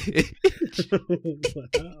voltage.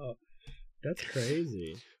 Wow. That's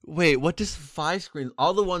crazy. Wait, what does 5 screens?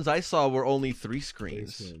 All the ones I saw were only 3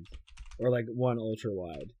 screens. Or like one ultra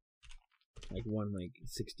wide. Like one like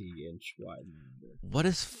 60-inch wide. What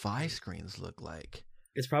does 5 screens look like?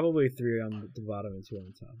 It's probably 3 on the bottom and 2 on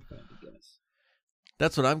the top, if I had to guess.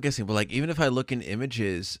 That's what I'm guessing. But like, even if I look in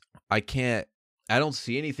images, I don't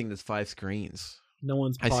see anything that's 5 screens. No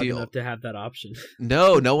one's pog enough to have that option.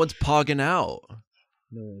 No one's pogging out.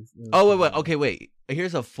 No one's Oh, wait.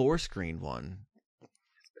 Here's a 4-screen one,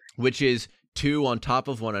 which is 2 on top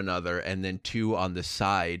of one another and then 2 on the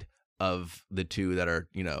side of the 2 that are,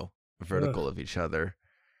 vertical of each other.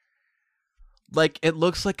 Like, it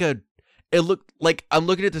looked like I'm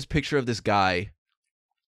looking at this picture of this guy.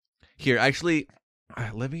 Here, actually,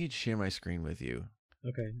 let me share my screen with you.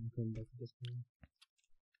 Okay, I'm coming back to this one.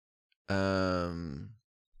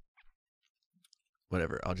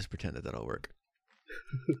 Whatever. I'll just pretend that'll work.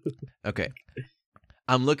 Okay.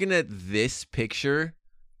 I'm looking at this picture.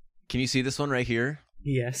 Can you see this one right here?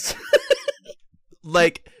 Yes.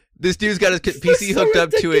 Like, this dude's got his PC hooked up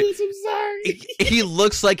to it. I'm sorry. He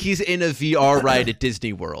looks like he's in a VR ride at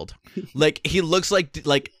Disney World. Like, he looks like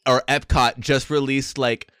or Epcot just released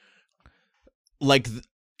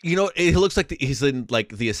it looks like he's in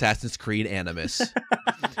like the Assassin's Creed Animus.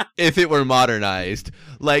 If it were modernized,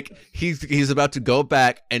 like he's about to go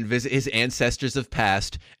back and visit his ancestors of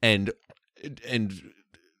past and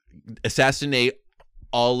assassinate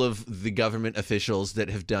all of the government officials that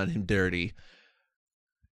have done him dirty.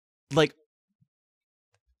 Like,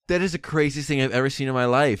 that is the craziest thing I've ever seen in my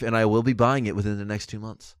life, and I will be buying it within the next 2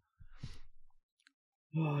 months.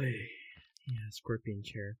 Oh, yeah, scorpion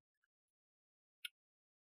chair.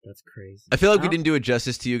 That's crazy. I feel like we didn't do it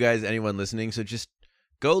justice to you guys, anyone listening, so just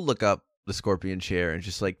go look up the scorpion chair and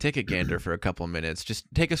just like take a gander for a couple minutes. Just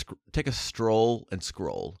take a stroll and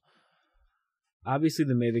scroll. Obviously,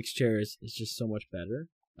 the Mavix chair is just so much better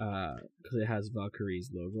because it has Valkyrie's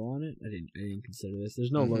logo on it. I didn't consider this.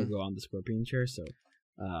 There's no logo on the scorpion chair, so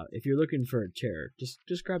if you're looking for a chair,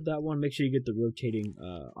 just grab that one. Make sure you get the rotating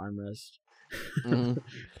armrest.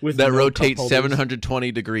 With that rotates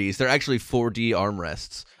 720 degrees. They're actually 4D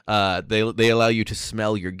armrests. They allow you to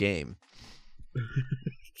smell your game.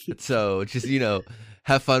 So just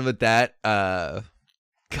have fun with that. God,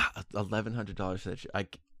 $1,100 for that shit.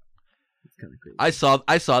 It's kind of crazy.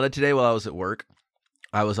 I saw that today while I was at work.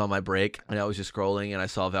 I was on my break and I was just scrolling and I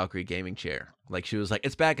saw Valkyrie gaming chair. Like, she was like,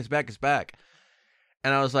 "It's back, it's back, it's back."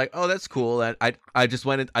 And I was like, "Oh, that's cool." And I just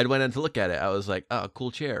went in to look at it. I was like, "Oh,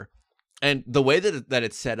 cool chair." And the way that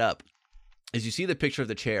it's set up is you see the picture of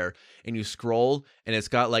the chair and you scroll and it's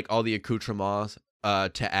got like all the accoutrements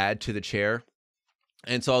to add to the chair.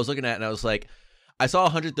 And so I was looking at it and I was like, I saw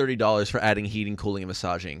 $130 for adding heating, cooling, and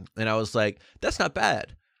massaging. And I was like, that's not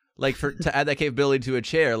bad. Like, to add that capability to a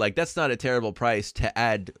chair, like, that's not a terrible price to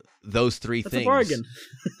add those 3 things. That's a bargain.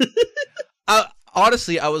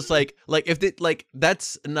 Honestly, I was like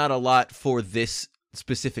that's not a lot for this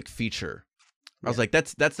specific feature. I was like,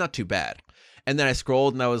 that's not too bad. And then I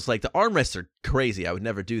scrolled and I was like, the armrests are crazy. I would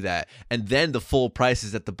never do that. And then the full price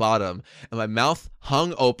is at the bottom and my mouth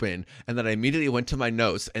hung open. And then I immediately went to my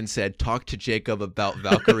notes and said, "Talk to Jacob about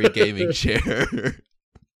Valkyrie gaming chair."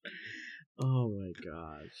 Oh my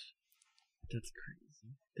gosh. That's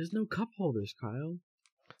crazy. There's no cup holders, Kyle.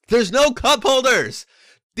 There's no cup holders.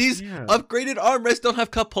 These upgraded armrests don't have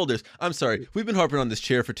cup holders. I'm sorry. We've been harping on this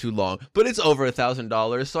chair for too long, but it's over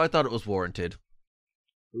 $1,000, so I thought it was warranted.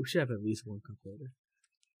 We should have at least one cup holder.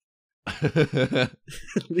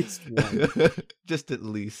 At least one. Just at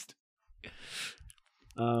least.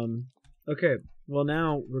 Okay. Well,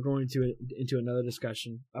 now we're going into another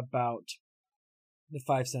discussion about the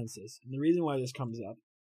 5 senses. And the reason why this comes up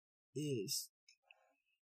is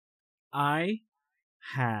I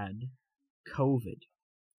had COVID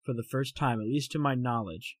for the first time, at least to my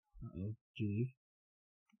knowledge. Uh-oh. Did you leave?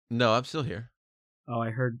 No, I'm still here. Oh,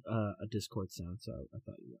 I heard a Discord sound, so I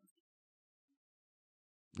thought you left.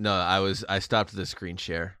 No, I stopped the screen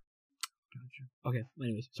share. Gotcha. Okay.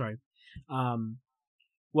 Anyways, sorry.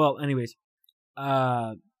 Well, anyways,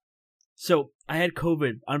 so I had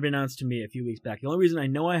COVID unbeknownst to me a few weeks back. The only reason I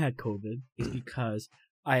know I had COVID is because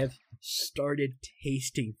I have started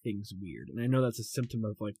tasting things weird, and I know that's a symptom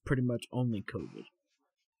of like pretty much only COVID.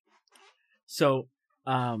 So,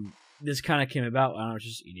 this kind of came about when I was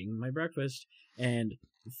just eating my breakfast, and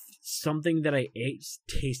something that I ate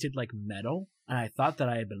tasted like metal, and I thought that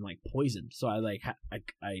I had been like poisoned. So I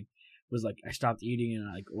stopped eating and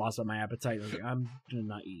I like lost all my appetite. I was like, I'm gonna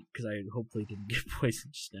not eat because I hopefully didn't get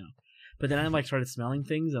poisoned just now. But then I like started smelling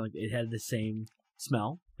things, and like it had the same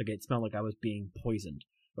smell. Like it smelled like I was being poisoned,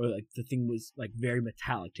 or like the thing was like very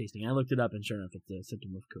metallic tasting. I looked it up, and sure enough, it's a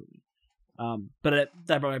symptom of COVID. But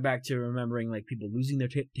that brought me back to remembering like people losing their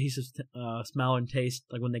taste of smell and taste,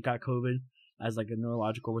 like when they got COVID, as like a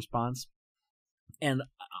neurological response. And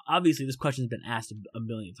obviously, this question's been asked a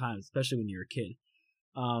million times, especially when you're a kid.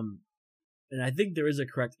 and I think there is a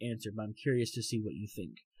correct answer, but I'm curious to see what you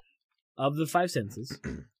think. Of the 5 senses,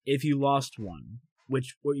 if you lost one,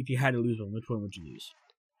 or if you had to lose one, which one would you lose?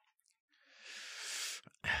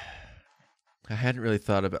 I hadn't really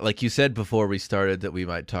thought about, like you said before we started that we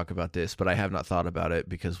might talk about this, but I have not thought about it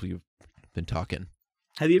because we've been talking.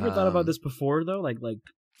 Have you ever thought about this before though? Like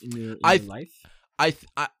in your life? I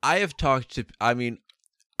have talked to, I mean,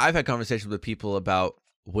 I've had conversations with people about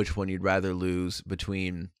which one you'd rather lose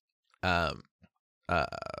between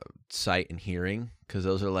sight and hearing, because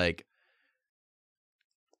those are like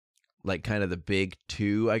kind of the big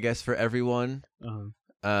two, I guess, for everyone.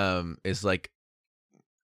 Is like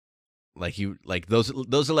those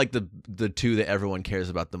are like the two that everyone cares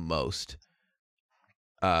about the most.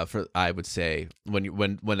 For I would say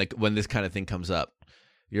when this kind of thing comes up,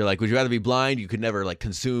 you're like, would you rather be blind? You could never like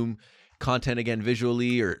consume content again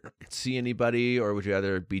visually or see anybody, or would you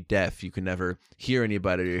rather be deaf? You can never hear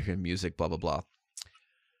anybody or hear music, blah blah blah.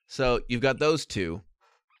 So you've got those two.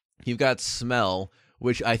 You've got smell,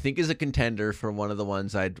 which I think is a contender for one of the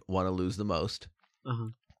ones I'd want to lose the most.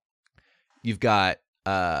 You've got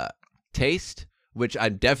taste, which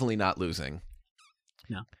I'm definitely not losing.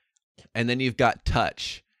 No. And then you've got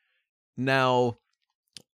touch. Now,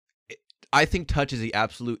 I think touch is the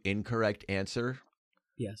absolute incorrect answer.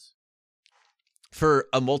 Yes. For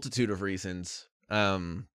a multitude of reasons.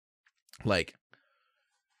 Like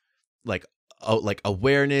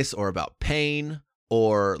awareness, or about pain,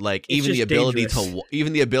 or like It's even the ability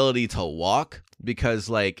dangerous. to walk, because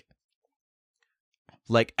like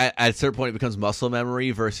at a certain point it becomes muscle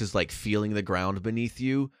memory versus like feeling the ground beneath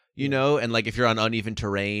you, you know, and like if you're on uneven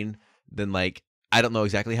terrain, then like I don't know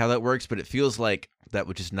exactly how that works, but it feels like that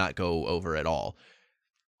would just not go over at all.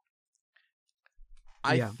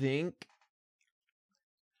 I think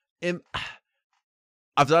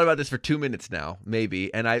I've thought about this for 2 minutes now,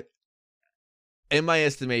 maybe, and in my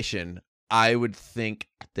estimation, I would think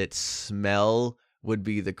that smell would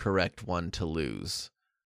be the correct one to lose.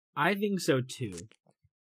 I think so too.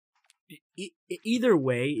 Either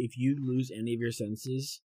way, if you lose any of your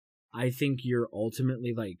senses, I think you're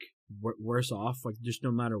ultimately like worse off, like just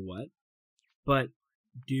no matter what. But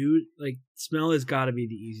dude, like smell has got to be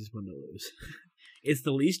the easiest one to lose. It's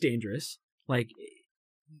the least dangerous. Like,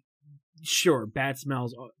 sure, bad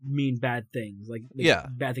smells mean bad things. Like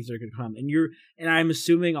bad things are going to come. And I'm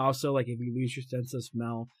assuming also, like, if you lose your sense of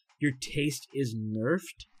smell, your taste is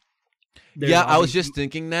nerfed. I was just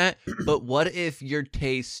thinking that. But what if your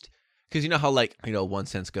taste, because you know how like, you know, one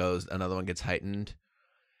sense goes, another one gets heightened,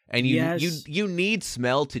 and you need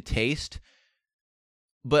smell to taste,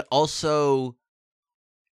 but also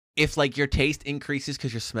if like your taste increases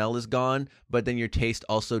because your smell is gone, but then your taste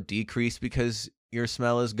also decreased because your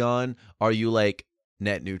smell is gone, are you like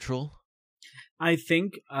net neutral? I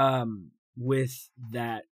think with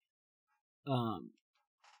that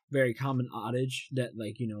very common adage that,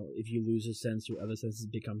 like, you know, if you lose a sense, your other senses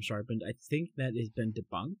become sharpened, I think that has been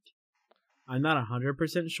debunked. I'm not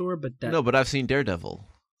 100% sure, but No, but I've seen Daredevil.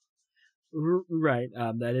 Right.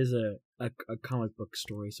 That is a comic book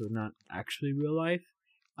story, so not actually real life.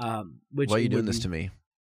 Why are you doing this to me?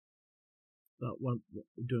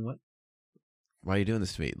 Doing what? Why are you doing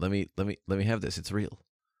this to me? Let me have this. It's real.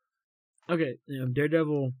 Okay,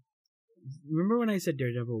 Daredevil. Remember when I said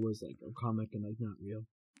Daredevil was like a comic and like not real?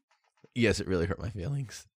 Yes, it really hurt my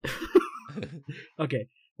feelings. Okay,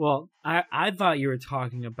 well, I thought you were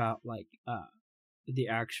talking about like the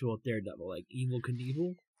actual Daredevil, like Evel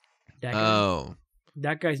Knievel. That guy,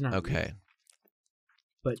 that guy's not okay.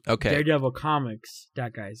 Real. But Daredevil comics,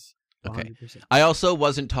 that guy's 100%. Okay. I also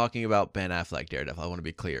wasn't talking about Ben Affleck Daredevil. I want to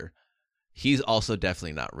be clear. He's also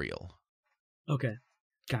definitely not real. Okay,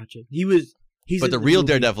 gotcha. But the real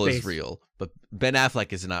Daredevil is real. But Ben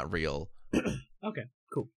Affleck is not real. Okay,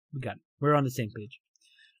 cool. We got it. We're on the same page.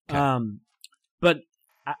 Okay. But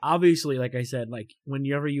obviously, like I said, like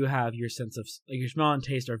whenever you have your sense of like your smell and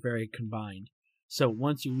taste are very combined. So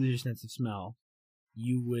once you lose your sense of smell,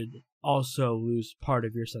 you would also lose part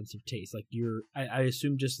of your sense of taste. Like I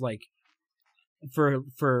assume just like for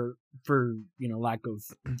you know, lack of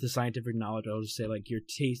the scientific knowledge, I'll just say like your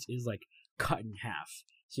taste is like cut in half.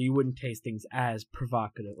 So you wouldn't taste things as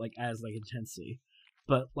provocative, like as like intensely.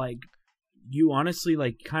 But like you honestly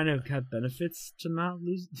like kind of have benefits to not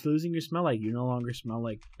losing your smell. Like you no longer smell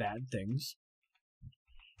like bad things.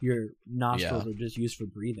 Your nostrils are just used for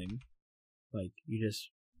breathing. Like you just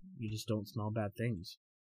don't smell bad things.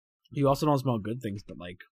 You also don't smell good things, but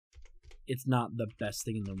like it's not the best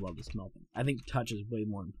thing in the world to smell them. I think touch is way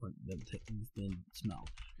more important than smell.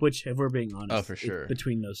 Which, if we're being honest, for sure,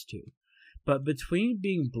 between those two. But between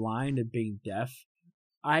being blind and being deaf,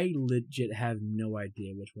 I legit have no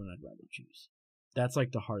idea which one I'd rather choose. That's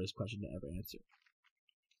like the hardest question to ever answer.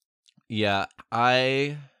 Yeah,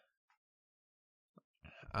 I'm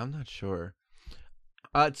not sure.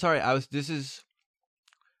 Sorry,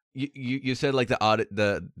 you said like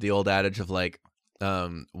the old adage of like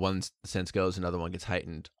one sense goes, another one gets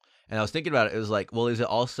heightened. And I was thinking about it. It was like, well, is it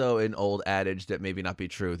also an old adage that maybe not be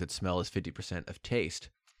true, that smell is 50% of taste?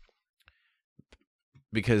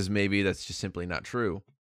 Because maybe that's just simply not true.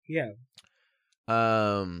 Yeah.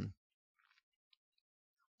 And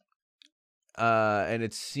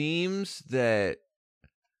it seems that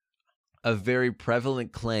a very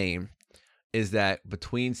prevalent claim is that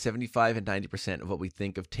between 75 and 90% of what we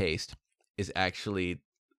think of taste is actually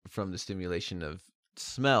from the stimulation of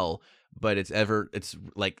smell, but it's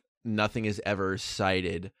like nothing is ever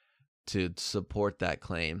cited to support that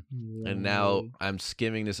claim. Right. And now I'm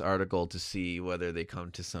skimming this article to see whether they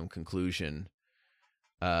come to some conclusion.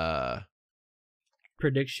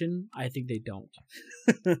 Prediction? I think they don't.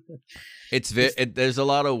 There's a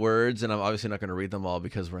lot of words, and I'm obviously not going to read them all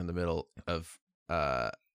because we're in the middle of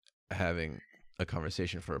having a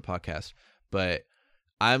conversation for a podcast. But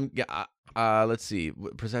let's see,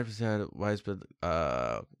 precise widespread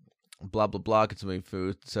blah blah blah consuming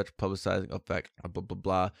food, such publicizing effect, blah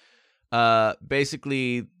blah blah.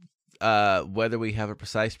 Basically, whether we have a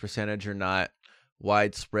precise percentage or not,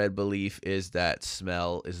 widespread belief is that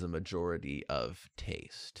smell is the majority of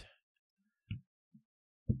taste.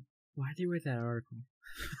 Why'd they write that article?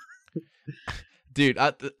 Dude,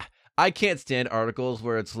 I can't stand articles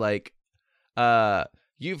where it's like,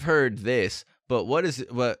 you've heard this, but what's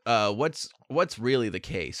really the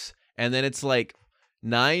case? And then it's like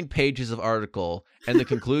 9 pages of article, and the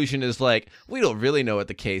conclusion is like, we don't really know what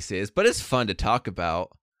the case is, but it's fun to talk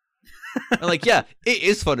about. And like, yeah, it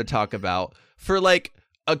is fun to talk about for like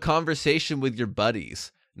a conversation with your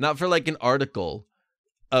buddies, not for like an article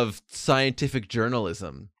of scientific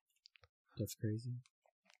journalism. That's crazy.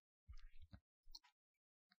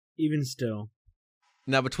 Even still.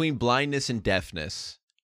 Now, between blindness and deafness,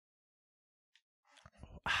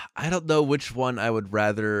 I don't know which one I would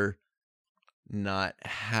rather not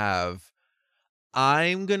have.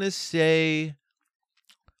 I'm going to say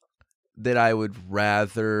that I would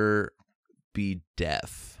rather be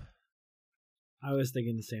deaf. I was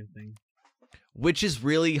thinking the same thing. Which is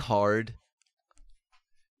really hard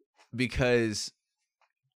because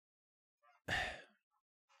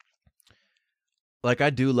like I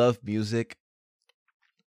do love music,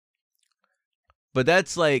 but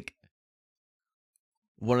that's like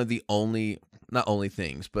one of the not only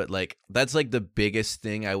things, but like that's like the biggest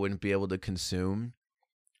thing I wouldn't be able to consume.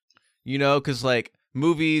 You know, because like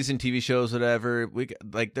movies and TV shows, whatever,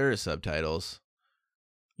 there are subtitles.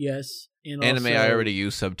 Yes. And anime, also, I already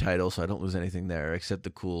use subtitles, so I don't lose anything there except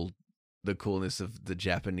the coolness of the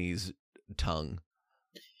Japanese tongue.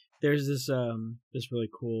 There's this really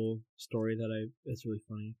cool story that's really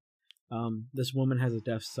funny. This woman has a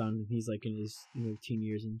deaf son, and he's like in his teen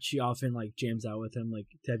years, and she often like jams out with him like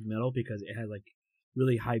heavy metal because it has like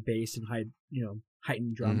really high bass and high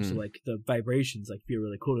heightened drums, so like the vibrations like feel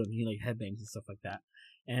really cool to him. He like headbangs and stuff like that.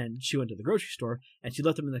 And she went to the grocery store and she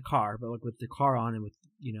left him in the car, but like with the car on and with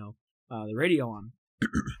the radio on,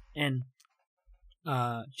 and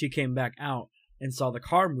she came back out and saw the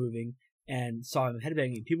car moving and saw him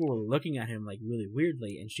headbanging. People were looking at him like really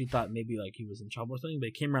weirdly, and she thought maybe like he was in trouble or something. But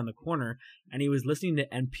he came around the corner and he was listening to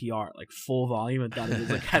NPR like full volume and thought it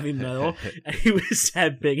was like heavy metal, and he was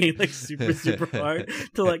headbanging like super hard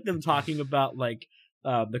to like them talking about like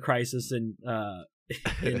the crisis in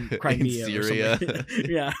Crimea, in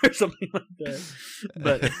Syria, or something like that.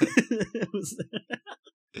 But it was.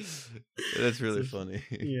 That's really funny.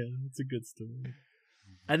 Yeah, it's a good story.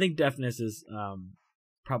 I think deafness is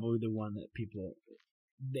probably the one that people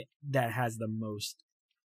that has the most,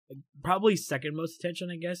 probably second most attention,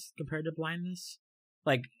 I guess, compared to blindness.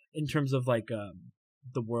 Like in terms of like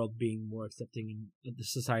the world being more accepting and the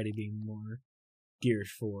society being more geared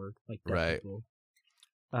for like deaf people.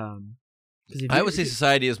 I would say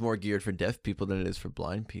society is more geared for deaf people than it is for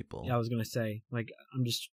blind people. Yeah, I was gonna say, like, I'm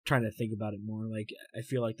just trying to think about it more. Like, I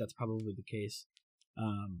feel like that's probably the case.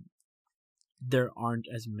 There aren't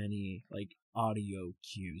as many like audio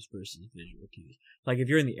cues versus visual cues. Like, if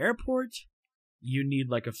you're in the airport, you need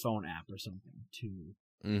like a phone app or something to,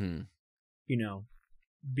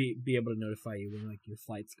 be able to notify you when like your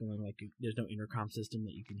flight's going. Like, there's no intercom system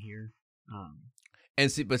that you can hear.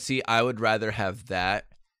 See, I would rather have that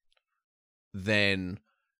than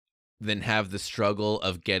have the struggle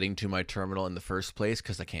of getting to my terminal in the first place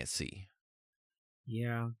because I can't see.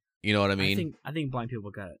 Yeah, you know what I mean. I think blind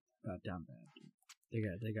people got down bad. They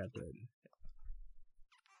got dirty.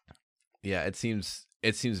 Yeah, it seems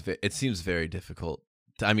very difficult.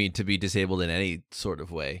 To be disabled in any sort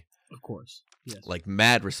of way. Of course, yes. Like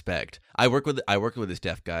mad respect. I work with this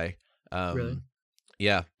deaf guy. Really?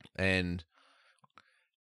 Yeah, and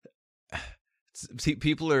see,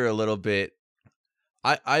 people are a little bit.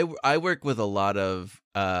 I work with a lot of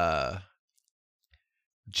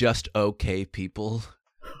just okay people.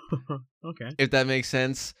 Okay. If that makes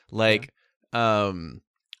sense. Like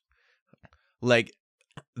like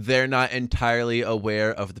they're not entirely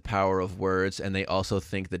aware of the power of words, and they also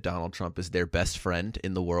think that Donald Trump is their best friend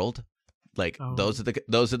in the world. Like those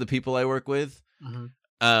are the people I work with.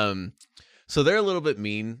 So they're a little bit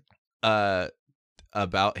mean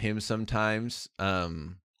about him sometimes.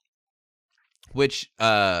 Which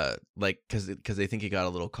like because they think he got a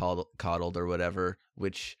little coddled or whatever,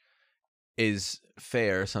 which is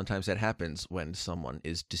fair. Sometimes that happens when someone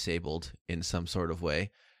is disabled in some sort of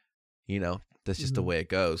way. That's just the way it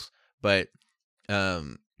goes. But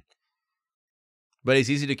he's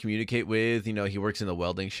easy to communicate with. He works in the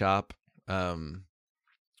welding shop. Like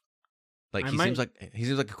he seems like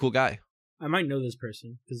a cool guy. I might know this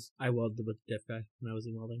person because I welded with a deaf guy when I was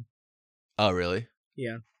in welding. Oh, really?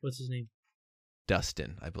 Yeah. What's his name?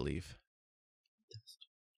 Dustin, I believe.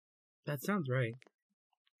 That sounds right.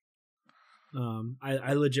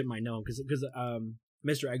 I legit might know him because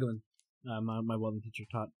Mr. Eglin, my welding teacher,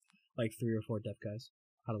 taught like 3 or 4 deaf guys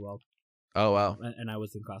how to weld. Oh wow! And I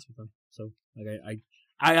was in class with them, so like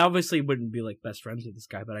I obviously wouldn't be like best friends with this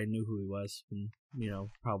guy, but I knew who he was, and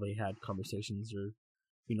probably had conversations or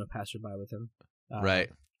passersby with him. Right.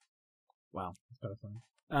 Wow, that's kind of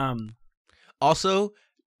fun. Also,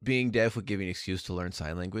 being deaf would give you an excuse to learn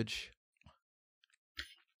sign language.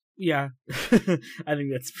 Yeah, I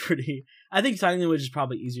think that's pretty. I think sign language is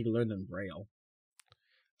probably easier to learn than Braille.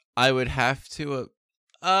 I would have to.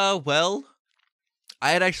 Well,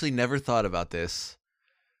 I had actually never thought about this,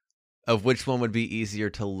 of which one would be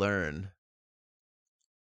easier to learn.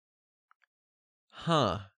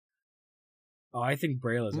 Huh. Oh, I think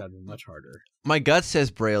Braille is gotta be much harder. My gut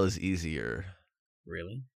says Braille is easier.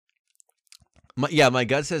 Really? My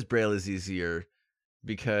gut says Braille is easier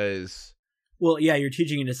because. Well, yeah, you're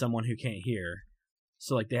teaching it to someone who can't hear,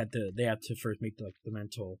 so like they have to first make the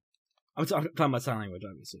mental. I'm talking about sign language,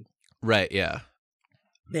 obviously. Right. Yeah.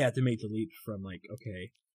 They have to make the leap from like,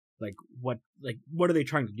 okay, what are they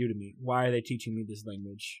trying to do to me? Why are they teaching me this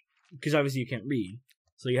language? Because obviously you can't read,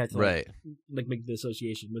 so you have to make the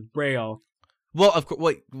association with Braille. Well, of course.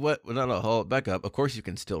 Wait, what? No, hold back up. Of course, you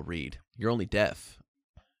can still read. You're only deaf.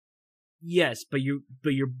 Yes, but you're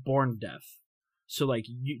born deaf, so like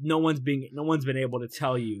no one's been able to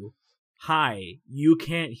tell you, hi, you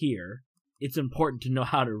can't hear. It's important to know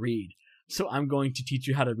how to read, so I'm going to teach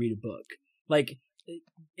you how to read a book. Like,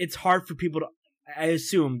 it's hard for people to. I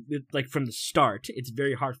assume, like from the start, it's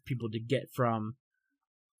very hard for people to get from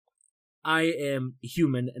I am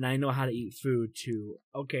human and I know how to eat food to,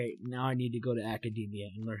 okay, now I need to go to academia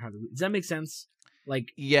and learn how to read. Does that make sense?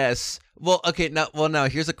 Like, yes. Well, okay. Now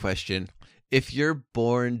here's a question. If you're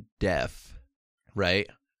born deaf, right?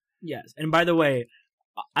 Yes. And by the way,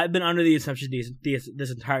 I've been under the assumption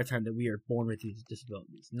this entire time that we are born with these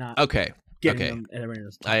disabilities, not getting them at a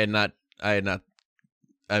random time. I had not.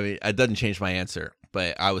 I mean, it doesn't change my answer,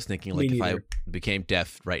 but I was thinking like if I became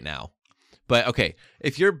deaf right now. But okay,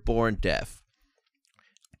 if you're born deaf,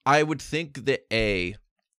 I would think that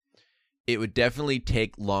it would definitely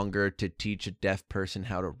take longer to teach a deaf person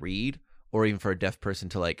how to read, or even for a deaf person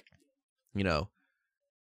to like,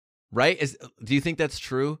 right? Do you think that's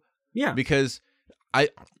true? Yeah. Because I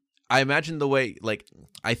imagine the way, like,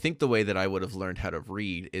 I think the way that I would have learned how to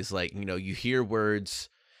read is like, you hear words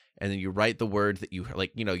and then you write the word that you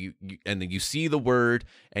like, you and then you see the word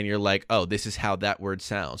and you're like, oh, this is how that word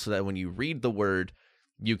sounds. So that when you read the word,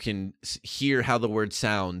 you can hear how the word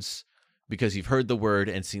sounds because you've heard the word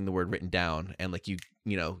and seen the word written down, and like you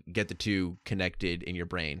get the two connected in your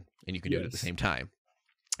brain, and you can do it at the same time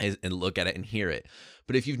and look at it and hear it.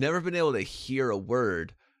 But if you've never been able to hear a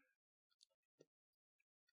word,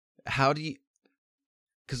 how do you?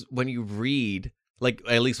 Because when you read, like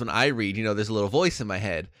at least when I read, there's a little voice in my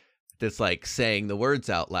head that's like saying the words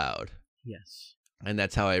out loud. Yes. And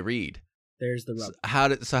that's how I read. There's the rub.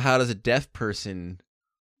 So how does a deaf person?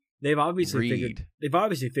 They've obviously figured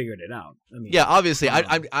it out. I mean, yeah, obviously.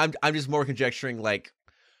 I'm just more conjecturing, like,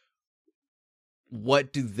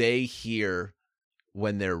 what do they hear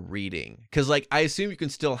when they're reading? Because like I assume you can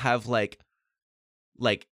still have like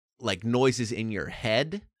noises in your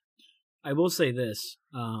head. I will say this: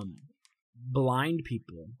 blind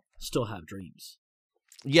people still have dreams.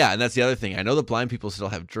 Yeah, and that's the other thing. I know that blind people still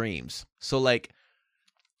have dreams. So like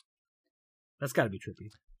That's got to be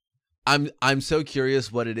trippy. I'm so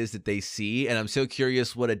curious what it is that they see, and I'm so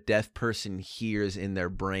curious what a deaf person hears in their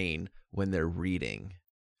brain when they're reading.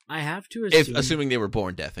 I have to assume, Assuming they were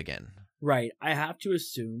born deaf again. right? I have to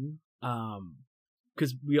assume,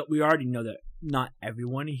 because we already know that not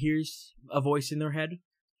everyone hears a voice in their head,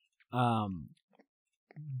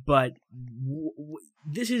 but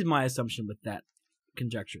this is my assumption with that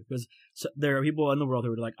conjecture, because there are people in the world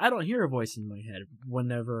who are like, I don't hear a voice in my head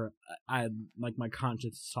whenever I'm like my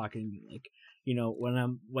conscience is talking to me, like, you know, when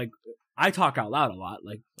I'm like, I talk out loud a lot,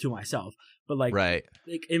 like to myself, but like, right,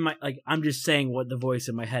 like in my, like, I'm just saying what the voice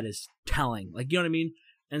in my head is telling, like, you know what I mean?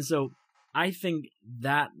 And so I think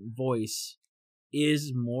that voice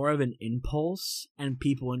is more of an impulse and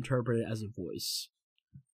people interpret it as a voice.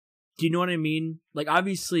 Do you know what I mean? Like,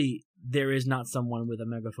 obviously there is not someone with a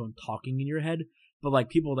megaphone talking in your head, but like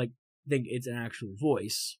people like think it's an actual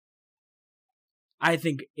voice. I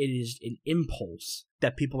think it is an impulse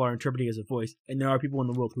that people are interpreting as a voice, and there are people in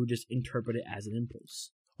the world who just interpret it as an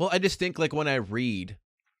impulse. Well, I just think like when I read,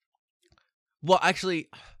 well, actually,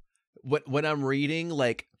 when I'm reading,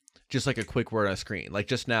 like just like a quick word on a screen, like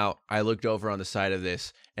just now, I looked over on the side of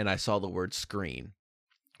this and I saw the word screen.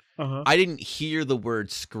 I didn't hear the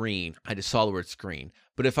word screen. I just saw the word screen.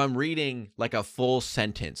 But if I'm reading like a full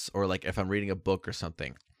sentence, or like if I'm reading a book or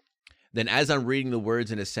something, then as I'm reading the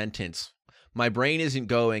words in a sentence, my brain isn't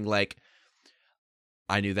going like,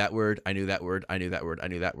 I knew that word, I knew that word, I knew that word, I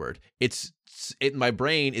knew that word. My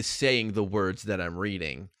brain is saying the words that I'm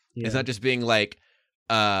reading. Yeah. It's not just being like,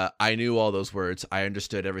 I knew all those words, I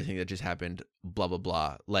understood everything that just happened, blah blah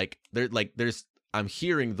blah. I'm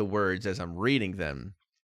hearing the words as I'm reading them.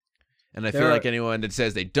 And I feel like anyone that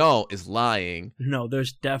says they don't is lying. No,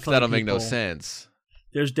 there's definitely that'll make no sense.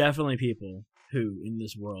 There's definitely people who, in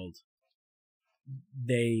this world,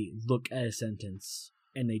 they look at a sentence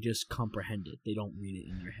and they just comprehend it. They don't read it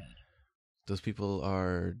in their head. Those people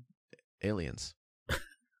are aliens.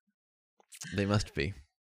 They must be.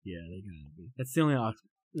 Yeah, they gotta be. That's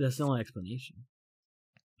the only explanation.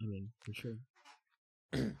 I mean, for sure.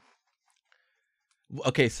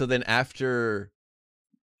 Okay, so then after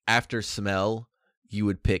smell, you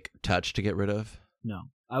would pick touch to get rid of? No,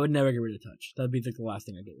 I would never get rid of touch. That'd be like the last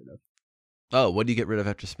thing I get rid of. Oh, what do you get rid of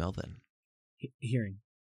after smell then? Hearing.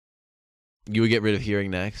 You would get rid of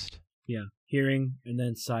hearing next? Yeah, hearing, and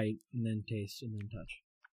then sight, and then taste, and then touch.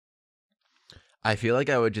 I feel like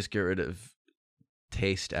I would just get rid of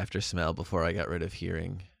taste after smell before I got rid of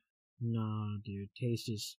hearing. No, dude, taste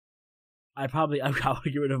is... I would probably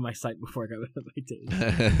get rid of my sight before I got rid of my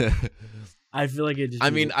taste. I feel like it just... I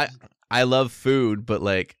mean, I love food, but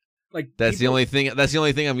like that's the only thing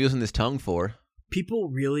I'm using this tongue for. People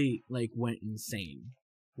really like went insane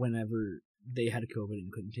whenever they had COVID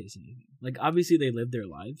and couldn't taste anything. Like, obviously they lived their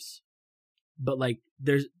lives, but like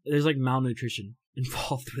there's like malnutrition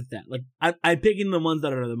involved with that. Like, I'm picking the ones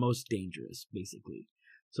that are the most dangerous, basically.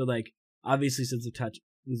 So like, obviously, sense of touch,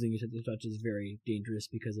 losing your sense of touch is very dangerous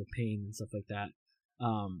because of pain and stuff like that.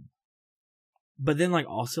 But then like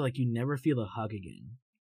also like you never feel a hug again.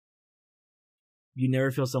 You never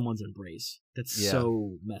feel someone's embrace. That's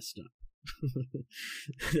so messed up.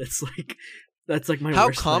 that's like my. How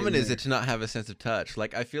common is it to not have a sense of touch?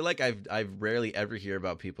 Like, I feel like I rarely ever hear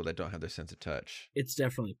about people that don't have their sense of touch. It's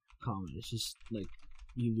definitely common. It's just like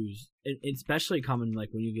you lose. It's especially common like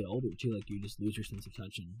when you get older too. Like you just lose your sense of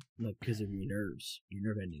touch and like because of your nerves, your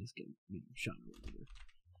nerve endings get shot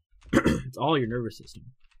or whatever. It's all your nervous system.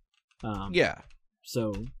 Yeah.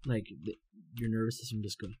 So like your nervous system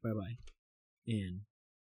just goes bye bye, and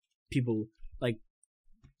people like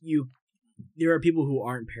you. There are people who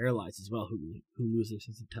aren't paralyzed as well who lose their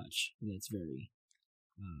sense of touch, and that's very,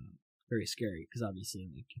 very scary. Because obviously,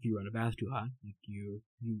 like if you run a bath too hot, like you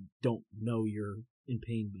don't know you're in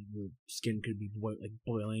pain, but your skin could be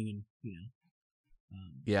boiling, and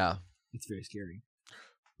yeah, it's very scary.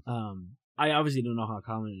 I obviously don't know how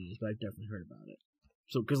common it is, but I've definitely heard about it.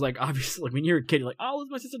 So, because like obviously, like when you're a kid, you're like, oh, lose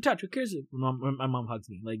my sense of touch. Who cares? My mom hugs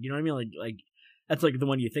me. Like, you know what I mean? Like that's like the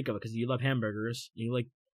one you think of because you love hamburgers and you like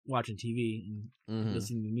watching TV and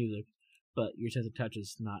listening to music, but your sense of touch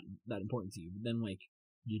is not that important to you. But then like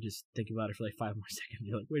you just think about it for like 5 more seconds.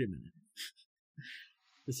 You're like, wait a minute,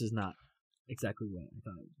 this is not exactly what I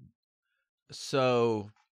thought it would be. So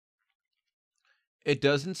it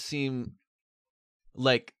doesn't seem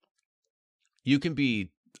like you can be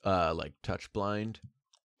like touch blind,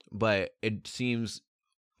 but it seems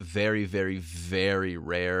very, very, very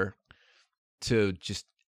rare to just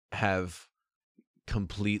have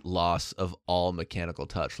complete loss of all mechanical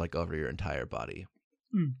touch, like over your entire body.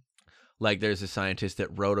 Mm. Like there's a scientist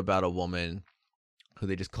that wrote about a woman who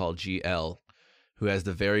they just call GL, who has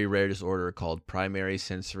the very rare disorder called primary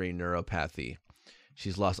sensory neuropathy.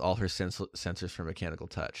 She's lost all her sensors from mechanical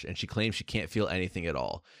touch, and she claims she can't feel anything at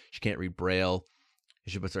all. She can't read Braille.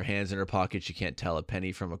 If she puts her hands in her pocket, she can't tell a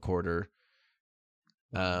penny from a quarter.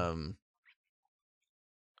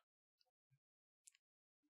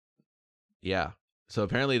 Yeah. So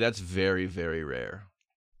apparently that's very, very rare.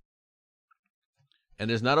 And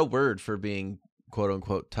there's not a word for being quote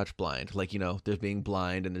unquote touch blind. Like, you know, there's being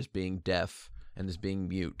blind and there's being deaf and there's being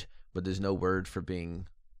mute, but there's no word for being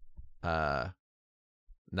not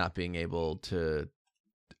being able to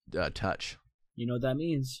touch. You know what that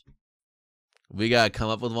means? We got to come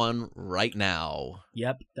up with one right now.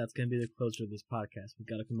 Yep, that's going to be the closer of this podcast. We've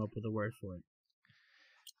got to come up with a word for it.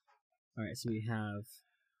 All right, so we have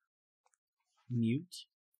mute,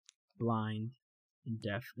 blind, and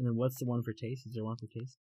deaf. And then what's the one for taste? Is there one for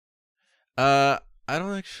taste? I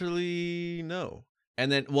don't actually know. And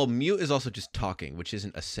then, well, mute is also just talking, which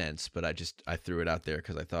isn't a sense, but I threw it out there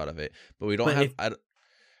because I thought of it. But we don't have...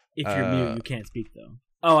 If you're mute, you can't speak, though.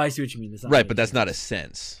 Oh, I see what you mean. Right, but that's not a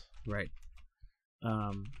sense. Right.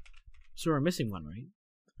 So we're missing one, right?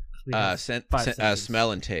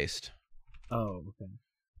 Smell and taste. Oh, okay.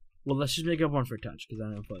 Well, let's just make up one for touch, because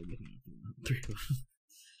I don't feel like making up three of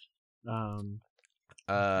them.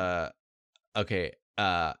 Okay.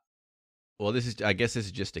 Well, I guess this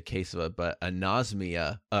is just a case of it, but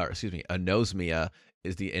anosmia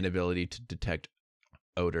is the inability to detect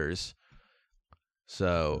odors.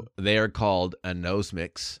 So they are called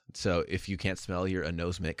anosmics. So if you can't smell, you're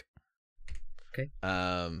anosmic. Okay.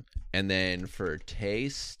 And then for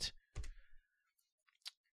taste,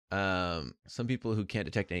 some people who can't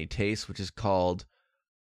detect any taste, which is called,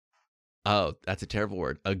 oh, that's a terrible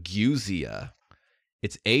word, agusia.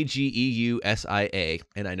 It's Ageusia,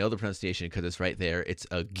 and I know the pronunciation because it's right there. It's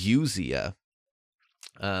agusia.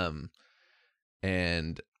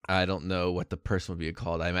 And I don't know what the person would be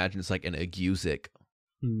called. I imagine it's like an agusic.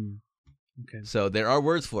 Okay. So there are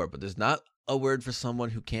words for it, but there's not a word for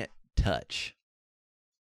someone who can't touch.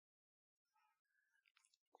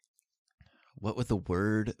 What would the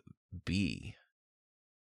word be?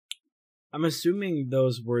 I'm assuming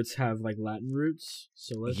those words have like Latin roots,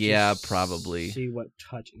 so let's probably see what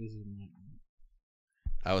touch is in Latin.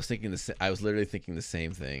 I was literally thinking the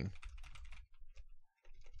same thing.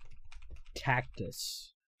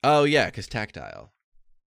 Tactus. Oh yeah, because tactile.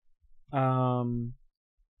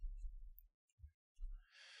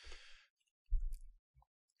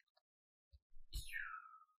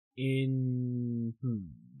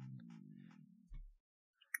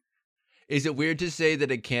 Is it weird to say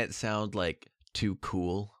that it can't sound like too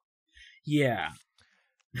cool? Yeah.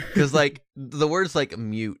 Because like the words like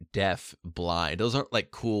mute, deaf, blind, those aren't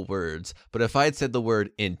like cool words. But if I had said the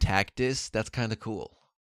word intactus, that's kind of cool.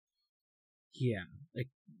 Yeah, like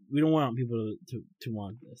we don't want people to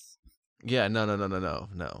want this. Yeah, no.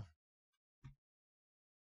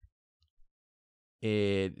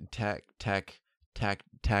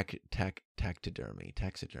 Taxidermy.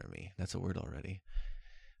 That's a word already.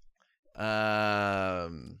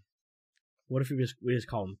 What if we just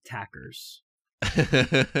call them tackers?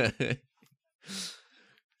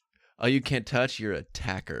 Oh, you can't touch. You're a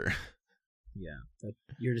tacker. Yeah,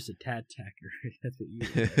 you're just a tad tacker. That's what you.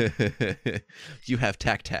 You have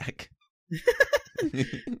tack.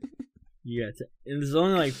 Yeah, and there's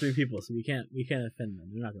only like 3 people, so we can't offend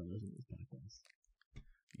them. They're not going to listen to this podcast.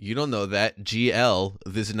 You don't know that GL,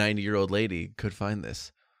 this 90-year-old lady, could find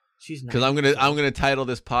this. She's because I'm gonna title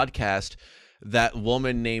this podcast "That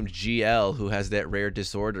Woman Named GL Who Has That Rare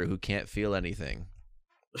Disorder Who Can't Feel Anything,"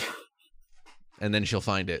 and then she'll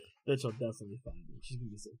find it. Then she'll definitely find it. She's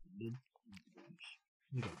gonna be so offended.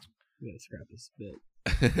 We gotta scrap this bit.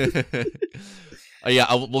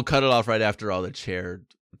 Yeah, we'll cut it off right after all the chair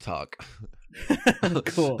talk.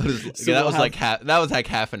 Cool. So that was like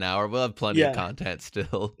half an hour. We'll have plenty of content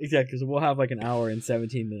still. Exactly, because we'll have like an hour and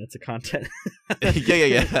 17 minutes of content.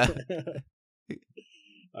 Yeah.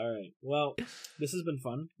 All right. Well, this has been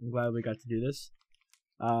fun. I'm glad we got to do this.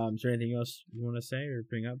 Is there anything else you want to say or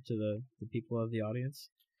bring up to the people of the audience?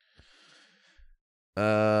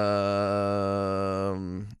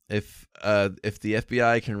 If the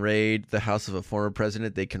FBI can raid the house of a former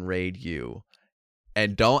president, they can raid you.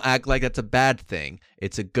 And don't act like that's a bad thing.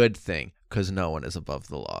 It's a good thing, because no one is above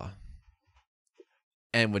the law.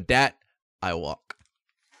 And with that, I walk.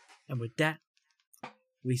 And with that,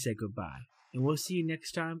 we say goodbye. And we'll see you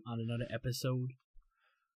next time on another episode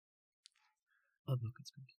of Milk and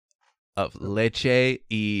Squeak. Of Leche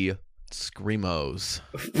y Screamos.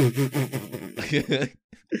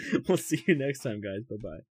 We'll see you next time, guys.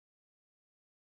 Bye-bye.